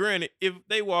they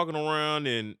walking around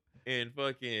in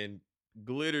fucking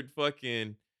glittered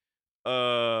fucking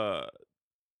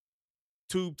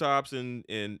tube tops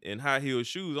and high heel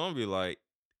shoes, I'm gonna be like,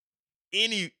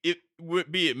 it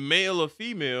would be it male or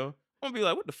female, I'm gonna be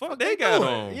like, what the fuck they got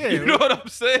on? Yeah, you know what I'm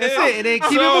saying? That's it. And then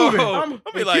keep it moving.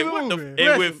 I'm be like, what the?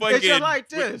 And with fucking like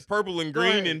this. with purple and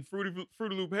green and Fruity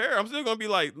Loop hair, I'm still gonna be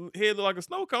like, head look like a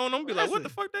snow cone. I'm gonna be like, what the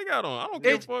fuck they got on? I don't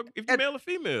give a fuck if you male or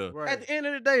female. Right. At the end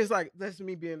of the day, it's like that's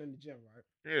me being in the gym, right?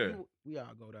 Yeah. We all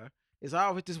go there. It's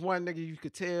always this one nigga you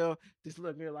could tell this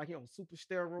little nigga like he on super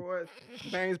steroids,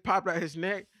 veins popped out his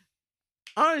neck.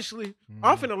 Honestly,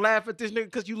 I'm finna laugh at this nigga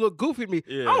because you look goofy to me.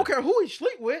 Yeah. I don't care who he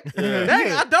sleep with. Yeah.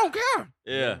 Dang, I don't care.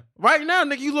 Yeah. Right now,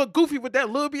 nigga, you look goofy with that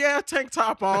little ass tank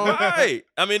top on. Right.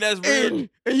 I mean, that's real.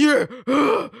 And you're,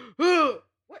 what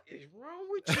is wrong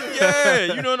with you?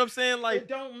 Yeah, you know what I'm saying? Like, it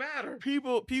don't matter.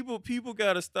 People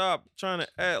gotta stop trying to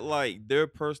act like their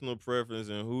personal preference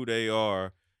and who they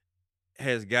are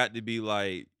has got to be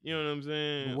like, you know what I'm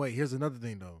saying? But wait, here's another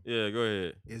thing though. Yeah, go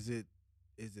ahead.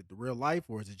 Is it the real life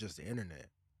or is it just the internet?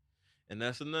 And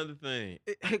that's another thing.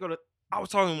 I was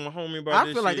talking to my homie about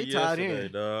this feel like shit they tied yesterday,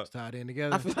 in. dog. It's tied in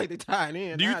together. I feel like they tied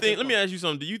in. Do you think? Let me ask you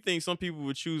something. Do you think some people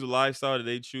would choose a lifestyle that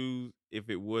they choose if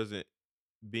it wasn't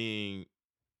being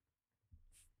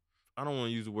I don't want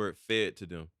to use the word fed to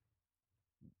them,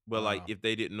 but like if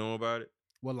they didn't know about it.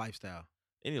 What lifestyle?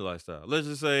 Any lifestyle. Let's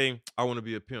just say I want to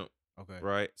be a pimp. Okay.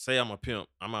 Right? Say I'm a pimp.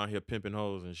 I'm out here pimping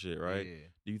hoes and shit, right? Yeah.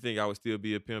 Do you think I would still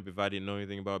be a pimp if I didn't know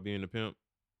anything about being a pimp?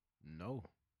 No.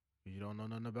 You don't know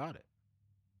nothing about it.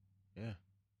 Yeah.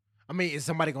 I mean, is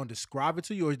somebody going to describe it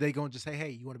to you, or is they going to just say, hey,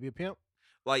 you want to be a pimp?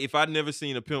 Like, if I'd never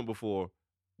seen a pimp before,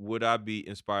 would I be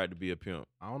inspired to be a pimp?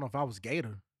 I don't know if I was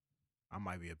Gator. I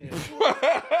might be a pimp.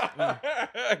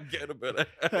 Gator better.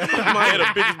 Gator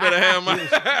bitches better have my.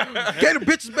 Gator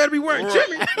bitches better be wearing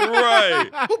Jimmy. Right.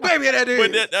 Who baby that is?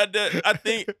 But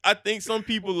I think some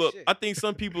people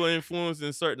are influenced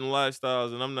in certain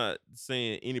lifestyles, and I'm not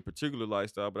saying any particular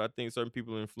lifestyle, but I think certain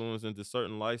people are influenced into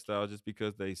certain lifestyles just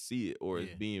because they see it or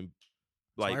it's being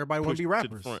like everybody want to be rappers.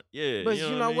 To the front. Yeah, but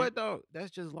you know what though?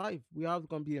 That's just life. We always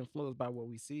gonna be influenced by what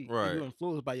we see. Right. You're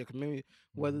influenced by your community,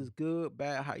 whether it's good,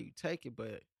 bad, how you take it.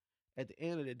 But at the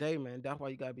end of the day, man, that's why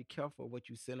you gotta be careful what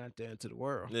you send out there into the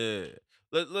world. Yeah.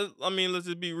 Let's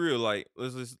just be real. Like,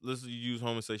 let's use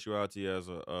homosexuality as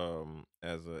an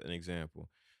example.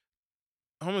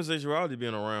 Homosexuality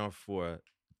been around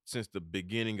since the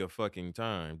beginning of fucking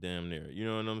time, damn near. You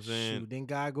know what I'm saying? Shoot, didn't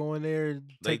God go in there and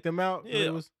take them out?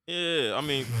 Yeah, yeah. I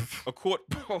mean, oh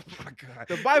my God,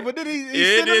 the Bible did he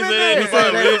it sent them in there? in the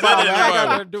Bible.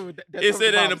 It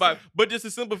said that in the Bible. Bible. But just the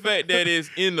simple fact that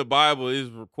it's in the Bible is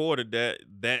recorded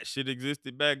that shit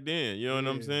existed back then. You know what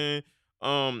I'm saying?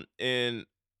 And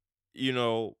you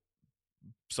know,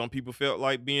 some people felt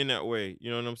like being that way.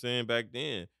 You know what I'm saying back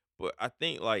then. But I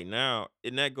think like now,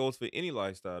 and that goes for any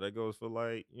lifestyle. That goes for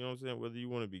like, you know what I'm saying? Whether you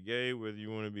want to be gay, whether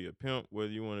you want to be a pimp, whether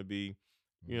you want to be,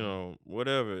 you know,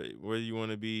 whatever, whether you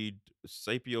want to be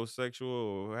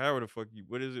sapiosexual or however the fuck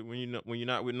what is it when you're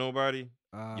not with nobody?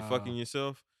 You're fucking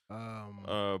yourself?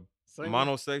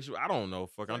 Monosexual? I don't know.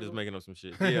 Fuck, I'm just making up some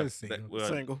shit. Yeah.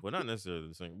 Single. Well, not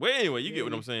necessarily single. But anyway, you get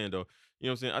what I'm saying though. You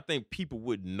know what I'm saying? I think people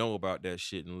wouldn't know about that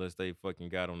shit unless they fucking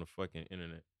got on the fucking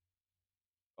internet.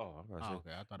 Oh, I'm about to say.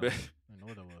 Okay, I thought I didn't know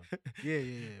what that was. Yeah.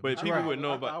 But people would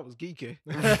know about. I was geeking.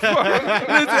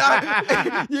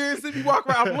 You see me walk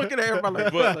around, I'm looking at everybody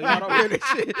like, but y'all don't hear this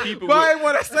shit. People but I ain't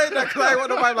want to say that because I ain't want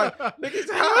nobody like, niggas,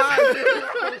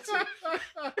 I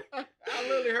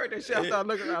literally heard that shit. I started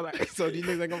looking around like, so these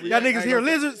niggas ain't gonna be. Y'all niggas hear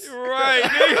lizards? Right,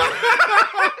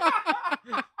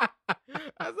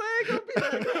 I said, ain't gonna be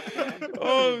like,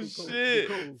 oh be shit.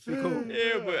 Be cool.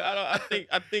 Yeah, but I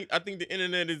think the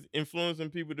internet is influencing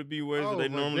people to be ways that they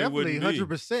normally definitely wouldn't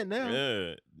be. 100% now.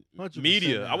 Yeah. 100%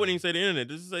 Media. now. I wouldn't even say the internet.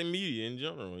 This is say media in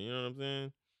general. You know what I'm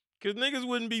saying? Because niggas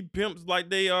wouldn't be pimps like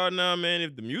they are now, man,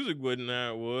 if the music wasn't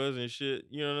how it was and shit.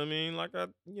 You know what I mean? You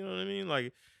know what I mean?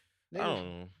 Like, Niggas, I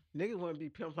don't know. Niggas wouldn't be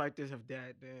pimps like this if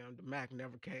that damn the Mac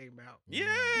never came out.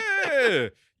 Yeah.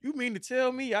 You mean to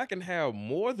tell me I can have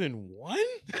more than one?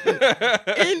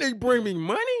 And they bring me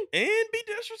money? And be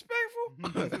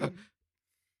disrespectful?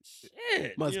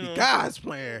 Shit. Must be God's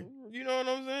plan. You know what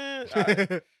I'm saying?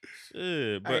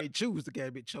 Shit, but I ain't choose to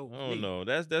get chose. I don't know.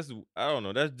 That's I don't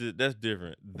know. That's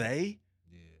different. They?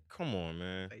 Yeah. Come on,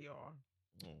 man. They are.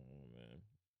 Oh man.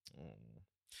 Oh.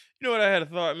 You know what I had a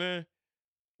thought, man?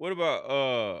 What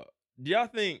about do y'all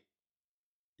think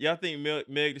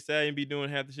Meg Thee Stallion be doing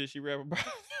half the shit she rap about?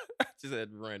 I just had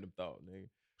a random thought, nigga.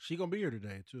 She gonna be here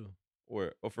today too.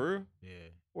 Where? Oh, for real?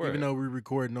 Yeah. Where? Even though we're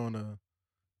recording on a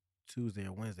Tuesday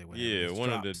or Wednesday. Yeah, one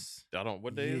drops. of the. I don't.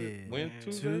 What day is it? When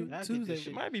Tuesday? Tuesday.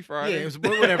 It might be Friday. Yeah,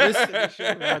 whatever.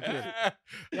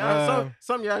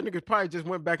 Some of y'all niggas probably just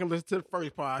went back and listened to the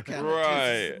first podcast.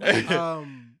 Right.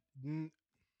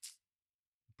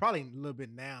 Probably a little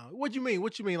bit now. What you mean?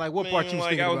 Like what part you was like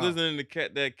thinking I was about? listening to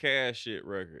that Cash shit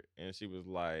record, and she was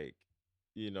like,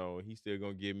 you know, he's still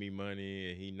gonna give me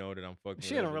money, and he know that I'm fucking.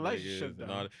 She in a relationship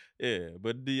though. Yeah,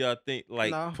 but do y'all think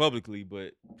publicly,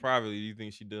 but privately, do you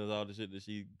think she does all the shit that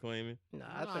she claiming? Nah,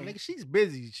 I think nigga, she's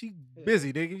busy. She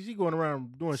busy, nigga. She going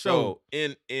around doing shows. So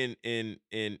in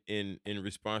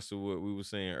response to what we were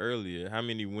saying earlier, how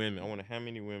many women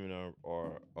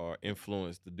are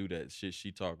influenced to do that shit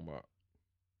she talking about?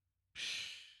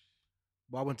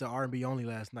 Well, I went to R&B only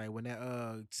last night when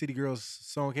that City Girls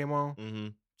song came on. Mm-hmm.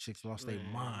 Chicks lost their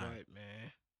mind. Right,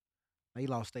 man. They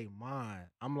lost their mind.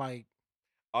 I'm like,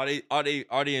 are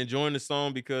they enjoying the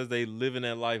song because they living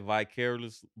that life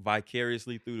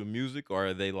vicariously through the music, or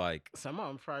are they like some of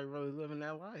them probably really living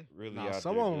that life? Really, nah,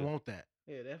 some of them want that.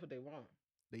 Yeah, that's what they want.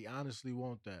 They honestly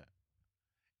want that,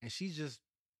 and she's just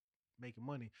making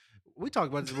money. We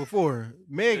talked about this before.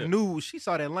 Meg knew, she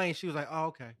saw that lane. She was like, "Oh,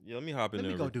 okay. Yeah, let me hop in.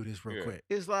 Let me go do this real quick."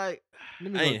 It's like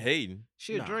I ain't hating.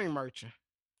 She a dream merchant.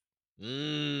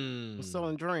 I'm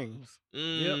selling dreams.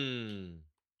 Yep.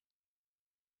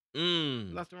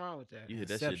 Nothing wrong with that. You hit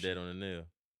that shit dead on the nail.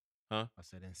 Huh? I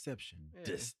said Inception.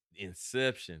 Yeah.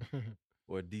 Inception.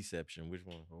 Or Deception. Which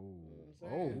one?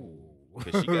 Oh.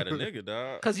 Because she got a nigga,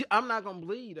 dog. Because I'm not going to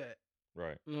believe that.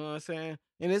 Right. You know what I'm saying?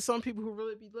 And there's some people who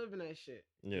really be living that shit.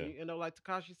 Yeah. You know, like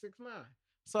Tekashi 6ix9ine.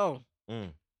 So.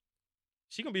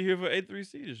 She gonna be here for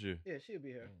A3C this year. Yeah, she'll be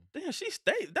here. Damn, she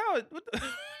stayed. Dog, what the?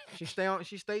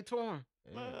 She stayed torn.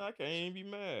 Man, I can't even be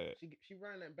mad. She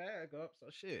ran that bag up, so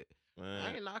shit. Man.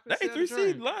 I ain't knocking That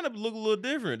A3C lineup look a little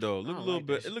different though. Look a little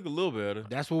bit. It look a little better.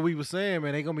 That's what we were saying,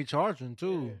 man. They gonna be charging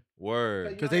too. Yeah.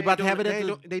 Word. Because they about to have it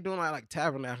at they doing like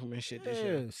tabernacle and shit this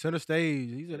year. center stage.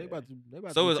 He said they about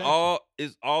to. So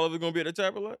is all of it gonna be at the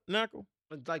tabernacle?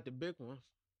 It's like the big ones.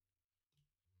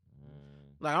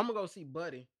 Like I'm gonna go see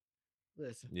Buddy.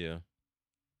 Listen. Yeah.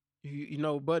 You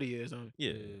know who Buddy is, huh?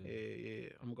 Yeah. Yeah.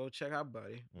 I'm gonna go check out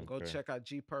Buddy. I'm gonna go check out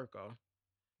G Perko.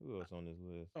 Who else on this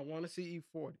list? I want to see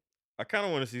E40. I kind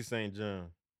of want to see St. John.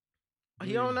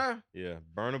 He on there? Yeah.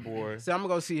 Burna Boy. See, I'm gonna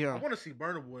go see him. I want to see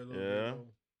Burna Boy a little bit. Though.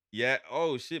 Yeah.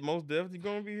 Oh shit. Most definitely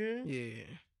gonna be here. Yeah.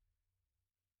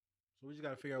 So we just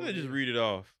gotta figure out. Let's just read it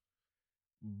off.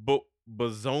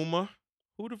 Bazoma.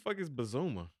 Who the fuck is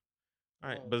Bazoma? All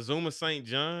right, Bazuma St.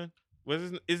 John.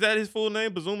 Is that his full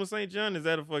name? Bazuma St. John? Is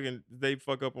that a fucking? They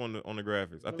fuck up on the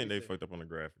graphics. I think they fucked up on the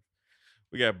graphics.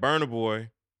 We got Burna Boy.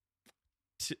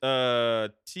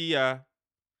 T.I.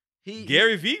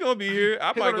 Gary V gonna be here.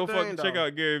 I might go fucking check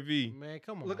out Gary V. Man,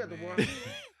 come on. Look at man. the ones.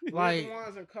 Like the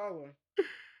ones in color.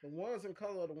 The ones in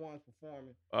color are the ones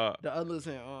performing. The others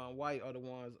in white are the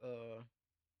ones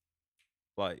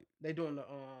like they doing the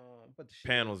but the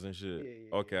panels and shit.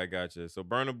 Yeah, okay, I got you. So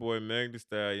Burna Boy, Meg Thee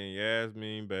Stallion,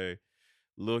 Yasmin Bey,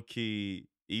 Lil Key,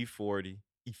 E40.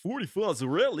 E40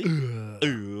 Fuzzarelli.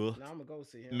 Now I'm gonna go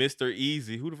see him. Mr.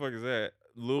 Easy. Who the fuck is that?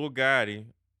 Lil Gotti,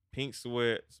 Pink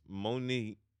Sweats,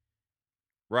 Monique,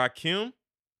 Rakim.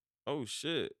 Oh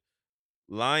shit.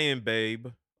 Lion Babe.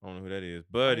 I don't know who that is.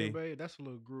 Buddy. Lion Babe, that's a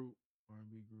little group.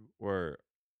 R&B group. Word.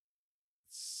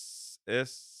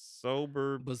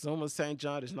 Sober. Bazuma St.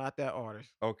 John is not that artist.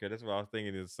 Okay, that's what I was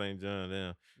thinking is St. John.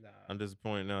 Damn. Nah. I'm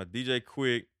disappointed now. DJ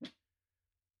Quick,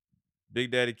 Big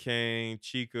Daddy Kane,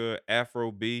 Chica,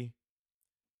 Afro B,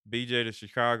 BJ the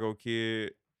Chicago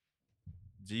Kid,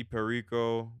 G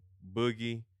Perico,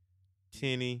 Boogie,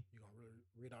 Tenny. You gonna really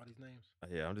read all these names?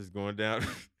 Yeah, I'm just going down.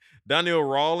 Donnell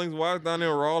Rawlings. Why is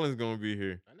Donnell Rawlings gonna be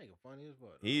here? That nigga funny as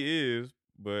fuck. He is,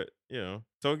 but you know,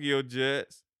 Tokyo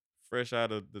Jets, fresh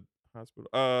out of the hospital.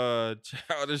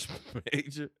 Childish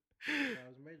Major.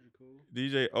 Cool.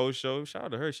 DJ Osho. Shout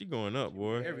out to her. She going up,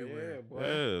 boy. Everywhere. Yeah, boy.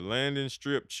 Yeah, Landon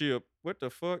Strip Chip. What the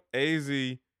fuck? AZ,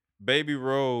 Baby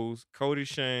Rose, Cody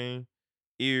Shane,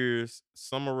 Ears,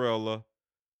 Summerella,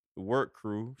 the Work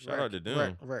Crew. Shout out to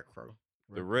them. Rec Crew.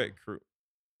 The Rec Crew.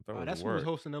 I thought it was That's the who was Work.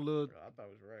 hosting the little I thought it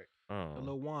was Rec. the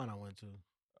little wine I went to.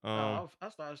 I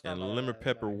started and off Lemon last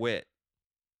Pepper night. Wet.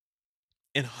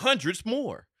 And hundreds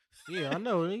more. Yeah, I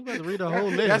know. You better read the whole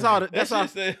list. That's all. That's all.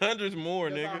 Say hundreds more,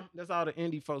 That's nigga. all, that's all the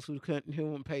indie folks who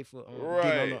wouldn't pay for Right.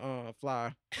 getting on the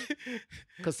flyer.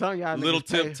 Cause some of y'all Little niggas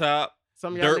Tip pay, Top,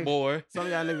 some of y'all Dirt niggas, Boy. Some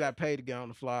of y'all niggas got paid to get on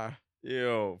the flyer.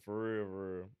 Yo, for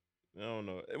real. I don't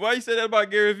know. Why you say that about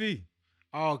Gary V?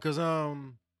 Oh, cause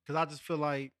I just feel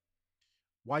like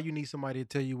why you need somebody to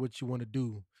tell you what you want to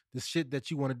do. The shit that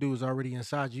you want to do is already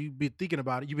inside you. You've been thinking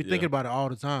about it. You've been thinking about it all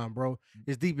the time, bro.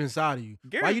 It's deep inside of you.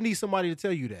 Why you need somebody to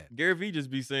tell you that? Gary V just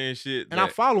be saying shit. And I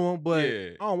follow him, but Yeah.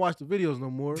 I don't watch the videos no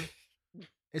more.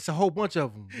 It's a whole bunch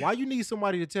of them. Why you need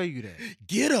somebody to tell you that?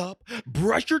 Get up,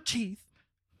 brush your teeth,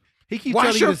 He keeps Wash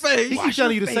telling your you face. He keeps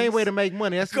telling you the same way to make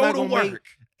money. That's go not to gonna make. work.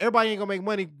 Everybody ain't gonna make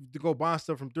money to go buy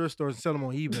stuff from thrift stores and sell them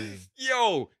on eBay.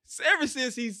 Yo, ever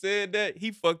since he said that,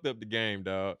 he fucked up the game,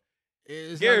 dog.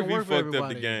 It's Gary not V gonna work for fucked up the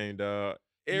everybody. game, dog.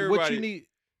 What Everybody, you need?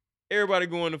 everybody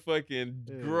going to fucking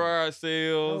garage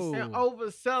sales. No. And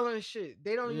overselling shit.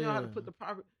 They don't even know how to Yeah. put the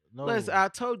proper. No. Listen, I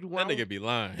told you That when nigga be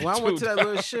lying. when I went to too, that dog.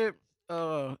 little shit.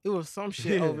 It was some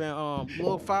shit Yeah. over in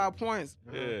Little 5 Points,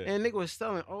 Yeah. and nigga was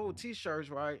selling old T-shirts,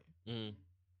 right? Mm.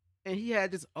 And he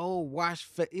had this old watch.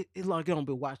 It's like it don't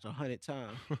be watched 100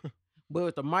 times. But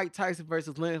with the Mike Tyson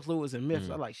versus Lennox Lewis and Memphis,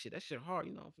 Mm. I'm like, shit, that shit hard.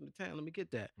 You know, I'm from the town. Let me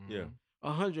get that. Yeah.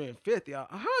 150.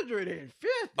 150.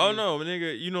 Oh no,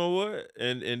 nigga. You know what?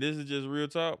 And this is just real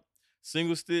talk.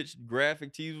 Single stitch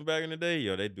graphic tees from back in the day,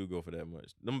 yo, they do go for that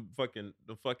much. The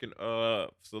fucking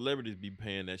celebrities be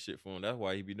paying that shit for him. That's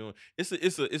why he be doing. It's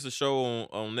a show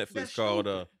on Netflix That's called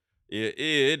stupid. yeah,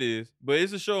 it is. But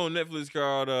it's a show on Netflix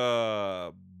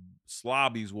called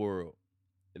Slobby's World.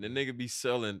 And the nigga be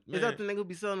selling. Is that the nigga who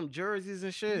be selling them jerseys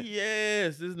and shit?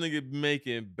 Yes, this nigga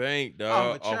making bank, I'm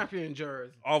dog. a champion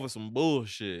jersey. Off of some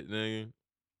bullshit, nigga.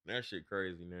 That shit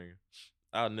crazy, nigga.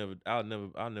 I'll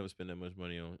never spend that much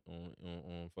money on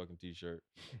fucking t-shirt.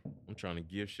 I'm trying to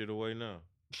give shit away now.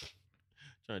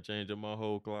 Trying to change up my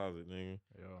whole closet, nigga.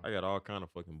 Yeah. I got all kind of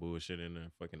fucking bullshit in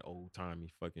there, fucking old timey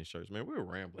fucking shirts. Man, we're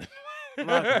rambling. Like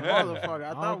a motherfucker.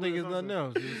 I thought don't think we it's was nothing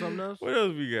else. Is there something else? What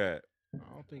else we got?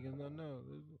 I don't think it's nothing else.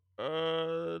 Is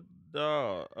it?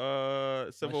 Dog.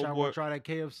 Except Y'all for boy. want to try that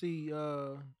KFC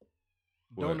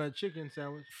What? donut chicken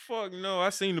sandwich? Fuck no, I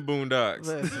seen the Boondocks.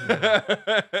 Listen.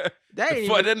 Fuck,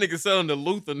 ain't that nigga selling the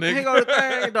Luther, nigga. Here go the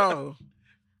thing, though.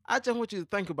 I just want you to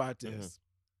think about this. Mhm.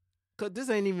 Because this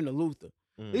ain't even a Luther.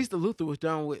 Mm. At least the Luther was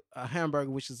done with a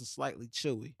hamburger, which is a slightly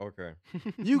chewy. Okay.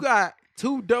 You got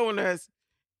 2 donuts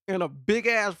and a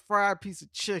big-ass fried piece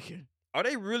of chicken. Are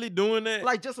they really doing that?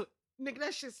 Like, just a... Nigga,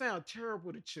 that shit sound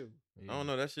terrible to chew. I don't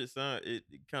know. That shit sound. It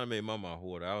kind of made my mouth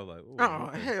water. I was like, ooh, Oh,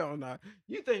 okay. hell no.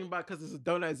 You thinking about because it's a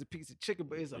donut, it's a piece of chicken,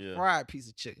 but it's a Yeah. fried piece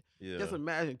of chicken. Yeah. Just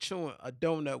imagine chewing a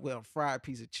donut with a fried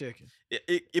piece of chicken.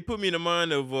 It put me in the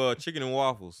mind of chicken and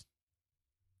waffles.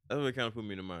 That's what it kind of put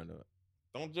me in the mind of.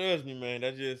 Don't judge me, man.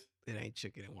 That just. It ain't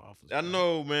chicken and waffles. I bro.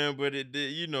 know, man, but it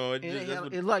did. You know, it And just. That's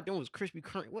what, it like them was Krispy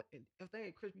Kreme. What if they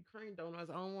ain't Krispy Kreme donuts?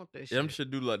 I don't want that shit. yeah, them shit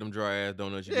do like them dry ass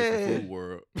donuts you get from Yeah. Food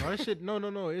World. No, that shit.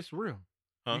 No. It's real.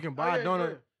 Huh? You can Oh, buy yeah, a donut.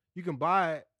 yeah. You can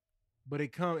buy it, but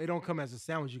it don't come as a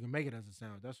sandwich. You can make it as a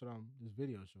sandwich. That's what this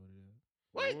video showed it. Is.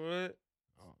 What? What?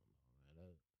 Oh, man,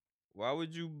 why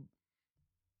would you?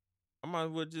 I might as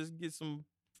well just get some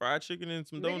fried chicken and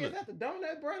some Nigga, donuts. is that the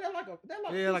donut bread? That like a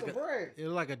Yeah, piece like of bread. It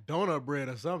was like a donut bread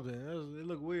or something. It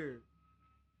looked weird.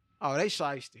 Oh, they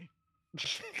shiesty.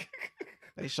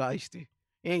 They shiesty.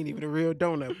 It ain't even a real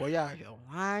donut, boy. Y'all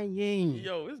lying.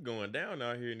 Yo, it's going down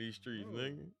out here in these streets,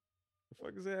 nigga. The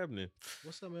fuck is happening?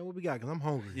 What's up, man? What we got? Cause I'm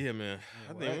hungry. Yeah, man.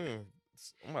 I What? think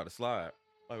I'm about to slide.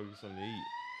 I gotta get something to eat.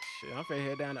 Shit, I'm finna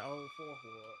head down to Old Fourth Ward.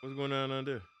 What's going on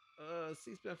under there?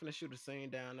 C-Spin finna shoot a scene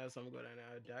down there, so I'm gonna go down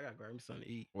there. I gotta grab me something to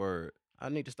eat. Word. I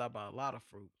need to stop by a lot of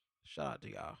fruit. Shout out to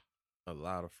y'all. A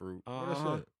lot of fruit. Where that's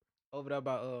Uh-huh. at? Over there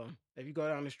by if you go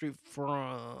down the street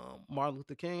from Martin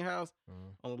Luther King house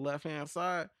on the left hand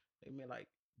side, they made like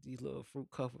these little fruit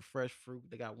cups with fresh fruit.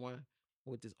 They got one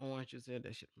with this oranges in.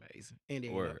 That shit amazing. And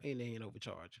they ain't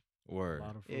overcharged. Word. A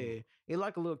lot of fruit. Yeah,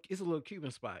 it's a little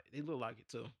Cuban spot. It look like it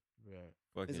too. Yeah.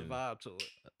 It's a Fucking vibe to it.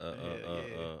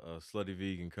 a slutty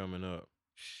vegan coming up.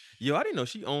 Yo, I didn't know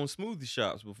she owned smoothie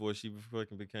shops before she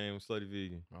fucking became slutty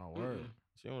vegan. Oh, word.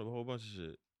 She owned a whole bunch of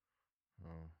shit.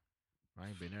 Oh, I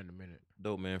ain't been there in a minute.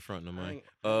 Dope man fronting the money.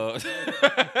 I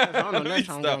don't know let me next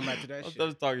time I'm stop. going back to that I'm shit.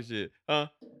 just talking shit, huh?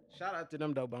 Shout out to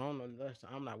them though, but I don't know next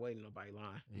time. I'm not waiting nobody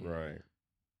line. Yeah. Right.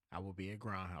 I will be at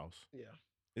Groundhouse. Yeah.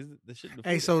 Is it the shit?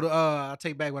 Hey, so I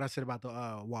take back what I said about the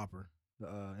Whopper,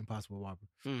 the Impossible Whopper.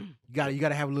 Mm. You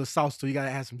gotta have a little sauce to it. You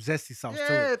gotta have some zesty sauce to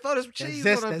Yeah, it. throw this That cheese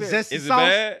zest- on that that bitch. zesty is it sauce.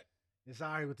 bad? It's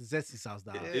alright with the zesty sauce,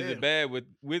 dog. Yeah. Is it bad with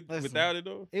Listen. without it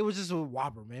though? It was just a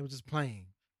Whopper, man. It was just plain.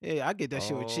 Yeah, I get that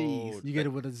shit with cheese. Oh, You get it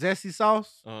with a zesty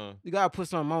sauce. You gotta put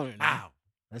something on it. now. Ow.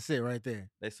 That's it right there.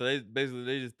 They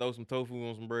basically just throw some tofu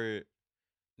on some bread.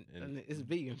 And it's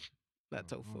vegan, not I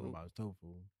don't know tofu. about tofu.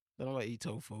 I don't want to eat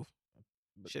tofu.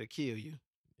 But- Should have killed you.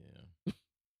 Yeah.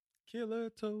 Killer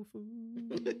tofu.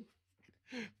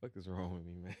 Fuck is wrong with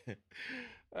me, man?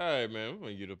 All right, man. We're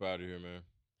gonna get up out of here, man.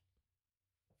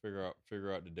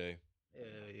 Figure out the day.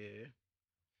 Yeah.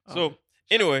 So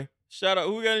anyway, shout out.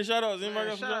 Who we got any shout outs? Anybody Man,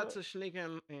 got some shout out shout to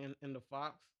Shanique and the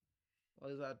Fox. I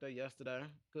was out there yesterday.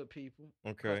 Good people.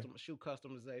 Okay. Shoe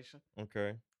customization.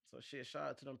 Okay. So shit, shout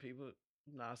out to them people.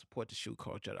 You know, I support the shoe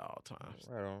culture at all times.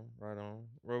 Right on.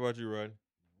 What about you, Roddy?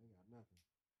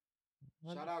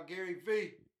 Shout out Gary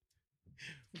V.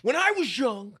 When I was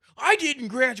young, I didn't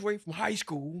graduate from high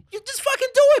school. You just fucking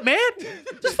do it, man.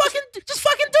 just fucking do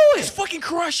it. Just fucking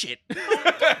crush it. you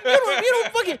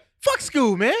don't fucking fuck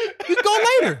school, man. You go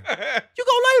later.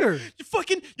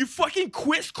 You fucking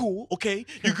quit school, okay?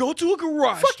 You go to a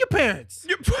garage. Fuck your parents.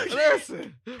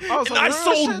 Listen. And I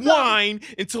sold wine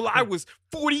until I was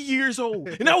 40 years old.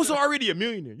 And I was already a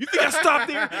millionaire. You think I stopped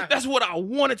there? That's what I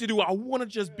wanted to do. I want to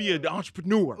just be an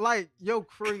entrepreneur. Like, yo,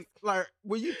 Creek, like,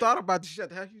 when you thought about this shit at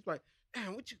the house, you was like,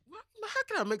 man, how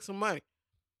can I make some money?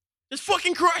 Just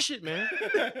fucking crush it, man.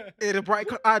 And a bright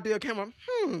idea came up,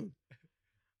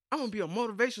 I'm gonna be a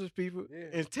motivational speaker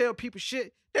and tell people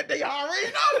shit that they already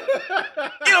know.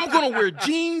 And I'm gonna wear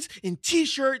jeans and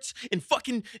t-shirts and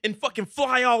fucking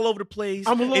fly all over the place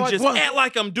I'm and just act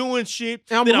like I'm doing shit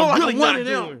And I'm that gonna I'm look really like one not of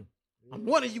them. doing. I'm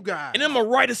one of you guys. And I'm gonna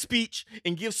write a speech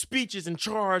and give speeches and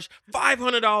charge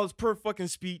 $500 per fucking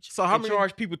speech. So how and many-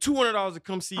 charge people $200 to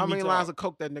come see How me many talk. lines of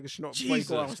coke that nigga snort before you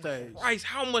go on Jesus stage? Christ,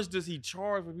 how much does he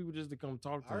charge for people just to come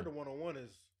talk to I heard the him? one-on-one is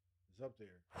up there.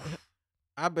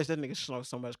 I bet that nigga smoked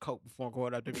so much coke before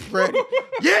going out there. Ready?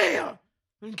 Yeah.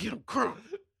 Let me get him crunk.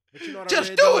 But you know what Just I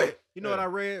read, do though? it. You know what I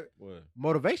read? What?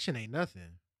 Motivation ain't nothing.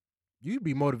 You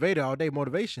be motivated all day.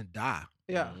 Motivation die.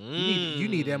 Yeah. You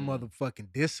need that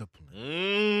motherfucking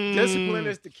discipline. Discipline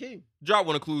is the key. Drop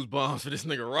one of Clues bombs for this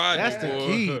nigga Rodney. That's the boy.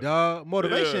 key, dog.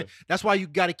 Motivation. Yeah. That's why you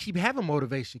got to keep having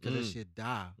motivation because that shit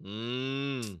die.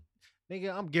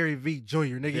 Nigga, I'm Gary V Jr.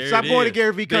 Nigga, There stop it going to is.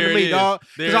 Gary V. Come There to it me, is. dog.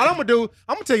 There Because all it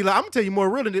I'm gonna tell you more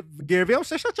real than Gary V. I'm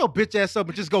saying, shut your bitch ass up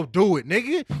and just go do it,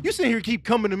 nigga. You sit here and keep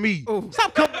coming to me. Ooh.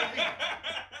 Stop coming to me.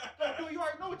 Go do it. You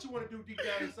already know what you want to do deep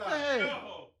down inside. Hey. You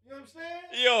know what I'm saying?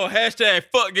 Yo, hashtag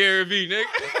fuck Gary V, nigga.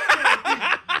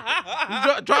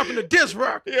 Dropping the disc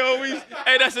rock. Yo,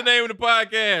 hey, that's the name of the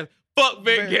podcast. Fuck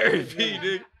Vic Gary V,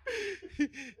 nigga. Yo.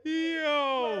 You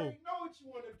already know what you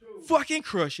want to do. Fucking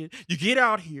crush it. You get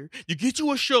out here, you get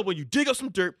you a shovel, you dig up some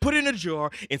dirt, put it in a jar,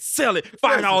 and sell it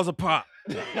 $5 a pop.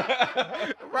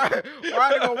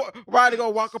 Rodney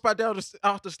gonna walk up out there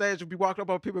off the stage and be walking up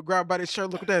on people, grab by their shirt,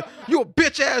 look at that. You a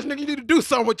bitch ass nigga. You need to do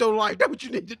something with your life. That's what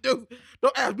you need to do.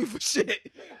 Don't ask me for shit.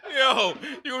 Yo,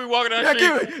 you gonna be walking down the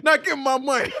street. Not give me my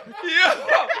money. Yo,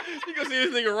 you gonna see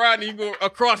this nigga riding, you go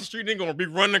across the street, nigga gonna be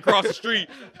running across the street.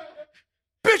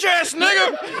 Bitch ass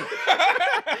nigga!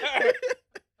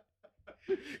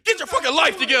 Get your fucking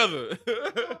life together.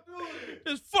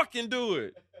 Just fucking do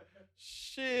it.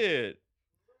 Shit.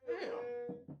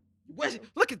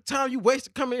 Look at the time you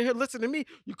wasted coming in here listening to me.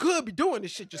 You could be doing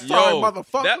this shit, you sorry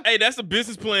motherfucker. Hey, that's a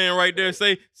business plan right there.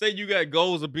 Say you got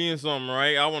goals of being something,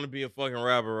 right? I want to be a fucking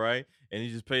rapper, right? And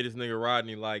you just pay this nigga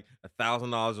Rodney like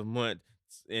 $1,000 a month.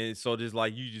 And so just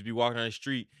like you just be walking down the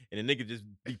street and the nigga just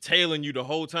be tailing you the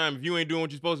whole time. If you ain't doing what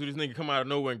you're supposed to, this nigga come out of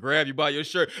nowhere and grab you by your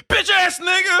shirt. Bitch ass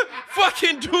nigga,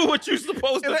 fucking do what you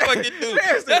supposed to fucking do.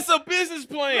 That's a business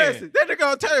plan. Listen, that nigga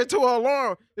gonna turn into an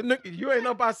alarm. The nigga, you ain't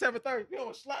up by 7:30. You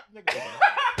don't slap the nigga.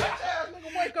 Bitch ass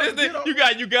nigga, wake up. This nigga,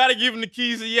 you gotta give him the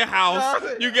keys to your house.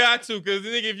 You got to, cause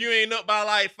nigga, if you ain't up by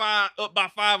like 5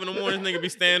 in the morning, this nigga be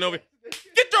standing over.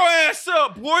 Get your ass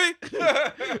up, boy.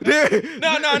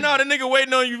 No, the nigga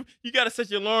waiting on you. You gotta set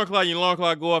your alarm clock. Your alarm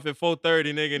clock go off at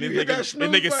 4:30, nigga. And this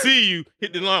nigga see you,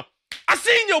 hit the alarm. I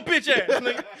seen your bitch ass,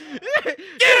 nigga.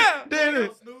 Get up.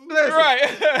 Listen,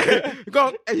 Right. you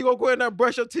gonna go in there and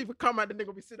brush your teeth and come out. The nigga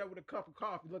will be sitting there with a cup of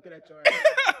coffee looking at your ass.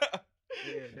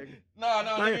 Yeah,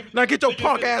 nigga. Now get your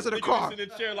punk ass in the car. Sit in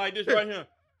the chair like this right here.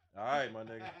 All right, my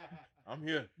nigga. I'm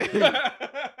here.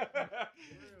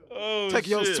 Oh, Take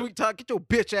your shit. sweet talk. Get your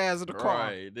bitch ass in the car.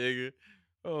 Right, nigga.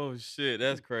 Oh shit,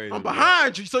 that's crazy. I'm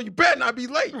behind you, so you better not be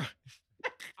late. I'd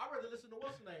rather listen to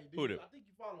what's the name, dude. Who that? I think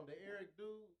you follow the Eric dude.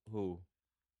 Who?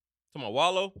 Talking about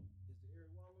Wallow? Is it Eric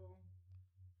Wallow?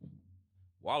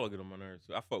 Wallow get on my nerves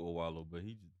too. I fuck with Wallow, but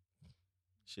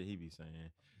shit he be saying.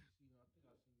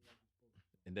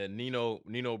 And that Nino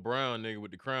Brown nigga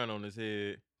with the crown on his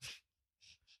head.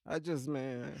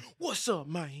 Man. What's up,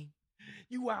 man?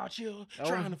 You out here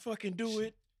trying to fucking do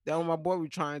it? That what my boy be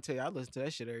trying to tell you. I listen to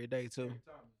that shit every day too.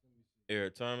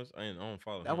 Eric Thomas? I don't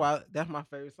follow him. That's my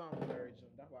favorite song from Larry June.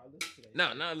 That's why I listen to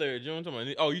that. Not Larry June. I'm talking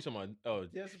about, you talking about,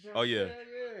 oh yeah. Yeah.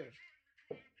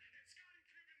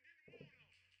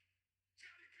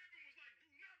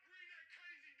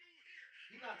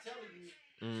 He's not telling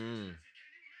you. Mm-hmm.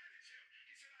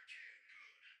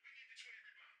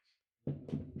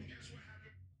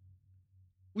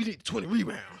 We need 20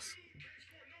 rebounds.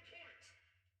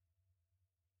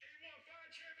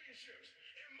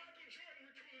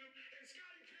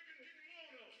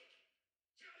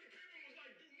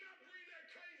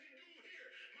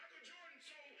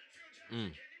 Mm.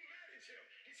 Can you manage him?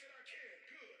 He said, I can.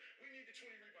 Good. We need the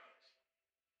 20 rebounds.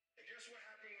 And guess what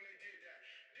happened when they did that?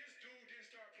 This dude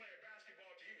didn't start playing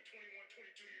basketball till he was 21,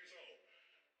 22 years old.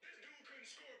 This dude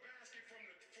couldn't score a basket from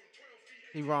 12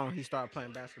 feet. He wrong. He started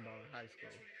playing basketball in high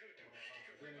school.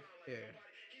 Yeah.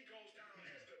 He goes down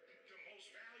as the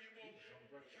most valuable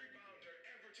rebounder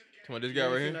ever to the game. Come on, this guy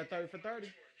right Seen here. that 30 for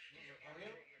 30?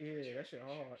 Yeah, that shit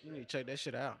hard. You need to check that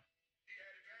shit out.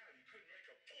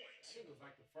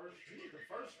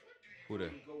 Who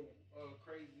that? Go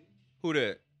crazy. Who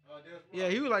that? Yeah,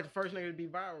 he was like the first nigga to be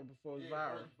viral before it was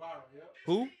viral.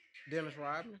 Who? Dennis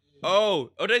Rodman. Oh,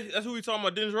 that's who we talking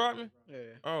about, Dennis Rodman? Yeah.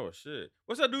 Oh, shit.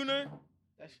 What's that dude name?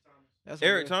 That's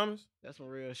Eric some real, Thomas? That's some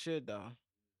real shit, though.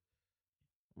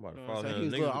 I'm about to You know what follow I'm saying? him. He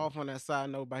was a Niggas- little off on that side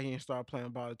note, but he didn't start playing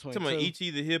ball at 22. Talking about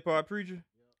E.T. the hip hop preacher?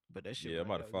 But that shit. Yeah, I'm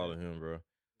about to follow him, bro.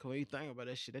 Cause when you think about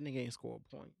that shit, that nigga ain't scored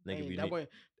a point. Nigga be That neat. wasn't-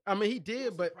 I mean, he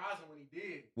did, but Surprising when he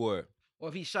did. What? or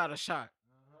if he shot a shot,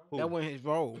 Who? that wasn't his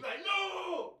role. He's like,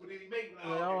 no! But then he made it.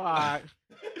 Yeah, all right.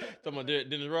 Talking about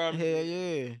Dennis Rodman? Hell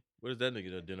yeah. What does that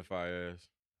nigga identify as?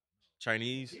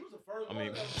 Chinese? He was the first I mean,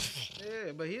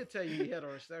 Yeah, but he'll tell you he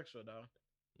heterosexual though.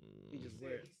 He just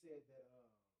weird. He said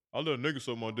that I let niggas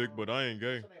suck my dick, but I ain't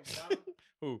gay. what's her name, Madonna?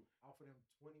 Who? Offered him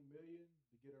 $20 million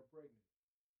to get her pregnant.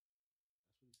 That's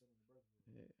what he said on the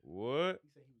birthday. Yeah. What? He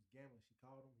said he was gambling. She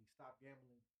called him. He stopped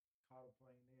gambling, caught her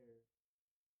playing there,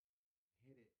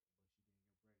 hit it, but she didn't get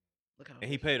pregnant. Look how And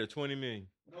he paid her $20 million.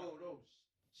 No.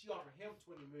 She offered him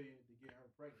 $20 million to get her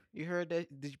pregnant. you heard that?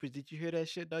 Did you hear that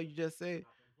shit though? You just said.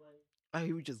 Hopped on the plane. Oh,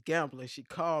 he was just gambling. She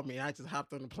called me. I just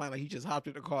hopped on the plane. Like he just hopped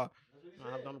in the car. That's what he I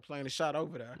hopped said. on the plane and shot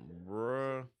over there.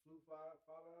 Bruh. Flew 5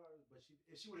 hours, but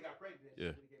if she would have got pregnant, Yeah. she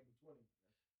would have gave him 20.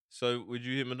 So would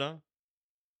you hit Madonna?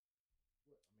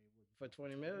 For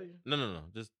 20 million? No.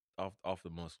 Just off the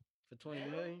muscle. For 20 Now?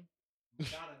 million?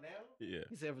 Madonna now? Yeah.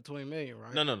 He said for 20 million,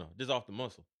 right? No. Just off the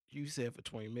muscle. You said for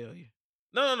 20 million.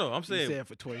 No. I'm You saying. said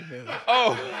for 20 million.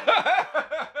 Oh.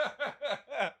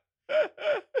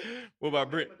 What about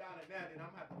If Brit? Madonna now, then I'm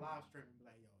gonna have to live stream and be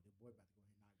like, yo, the boy about to go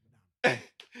ahead and knock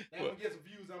Madonna. Then I'm gonna get some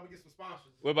views. I'm gonna get some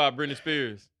sponsors. What about Britney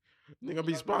Spears? Nigga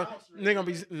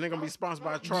gonna be sponsored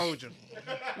by Trojan.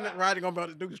 Roddy gonna be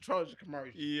able to do the Trojan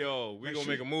commercial. Yo, we Make gonna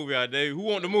sure- make a movie out there. Who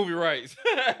want the movie rights?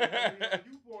 You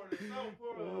born in South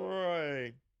Florida.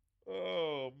 Right.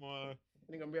 Oh my.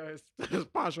 Nigga gonna be out here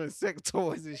sponsoring sex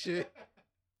toys and shit.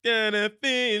 Got a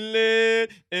feeling,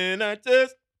 and I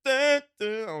just I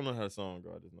don't know how the song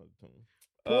go. I just know the tune.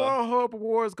 Pornhub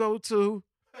awards go to.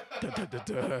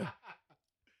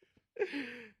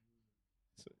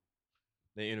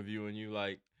 They interviewing you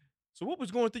like, so what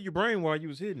was going through your brain while you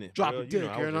was hitting it? Drop Well, a dick,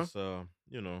 I was you know? just,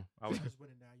 I was Just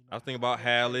winning now, you know. I was thinking about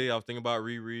Hallie. I was thinking about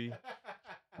Riri.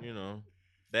 You know,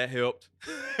 that helped.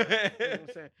 You know what I'm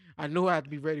saying? I knew I had to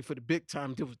be ready for the big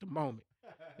time. This was the moment.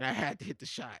 And I had to hit the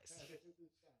shots.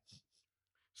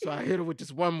 So I hit her with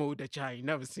this one move that y'all ain't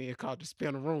never seen called the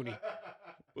spinneroonie.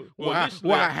 Where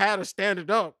I had her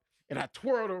standing up and I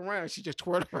twirled her around. She just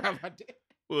twirled around my dick.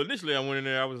 Well, initially I went in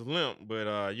there, I was limp, but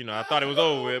I thought it was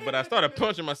over with. But I started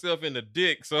punching myself in the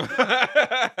dick, so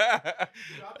that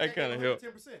kind of helped.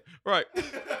 10%. Right.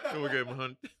 Then we gave him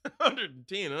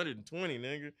 110, 120,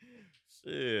 nigga.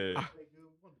 Shit.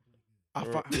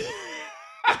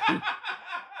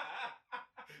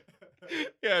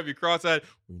 Yeah, I'd be cross-eyed.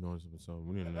 We know it's something.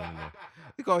 We didn't know.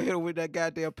 You gonna hit her with that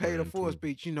goddamn pay the 120. full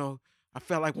speech, you know. I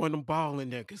felt like one of them balling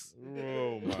niggas.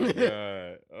 Oh my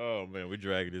god. Oh man, we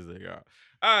dragging this thing out.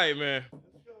 All right, man.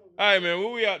 Where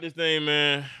we out this thing,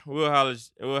 man? We'll holler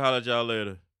at y'all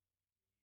later.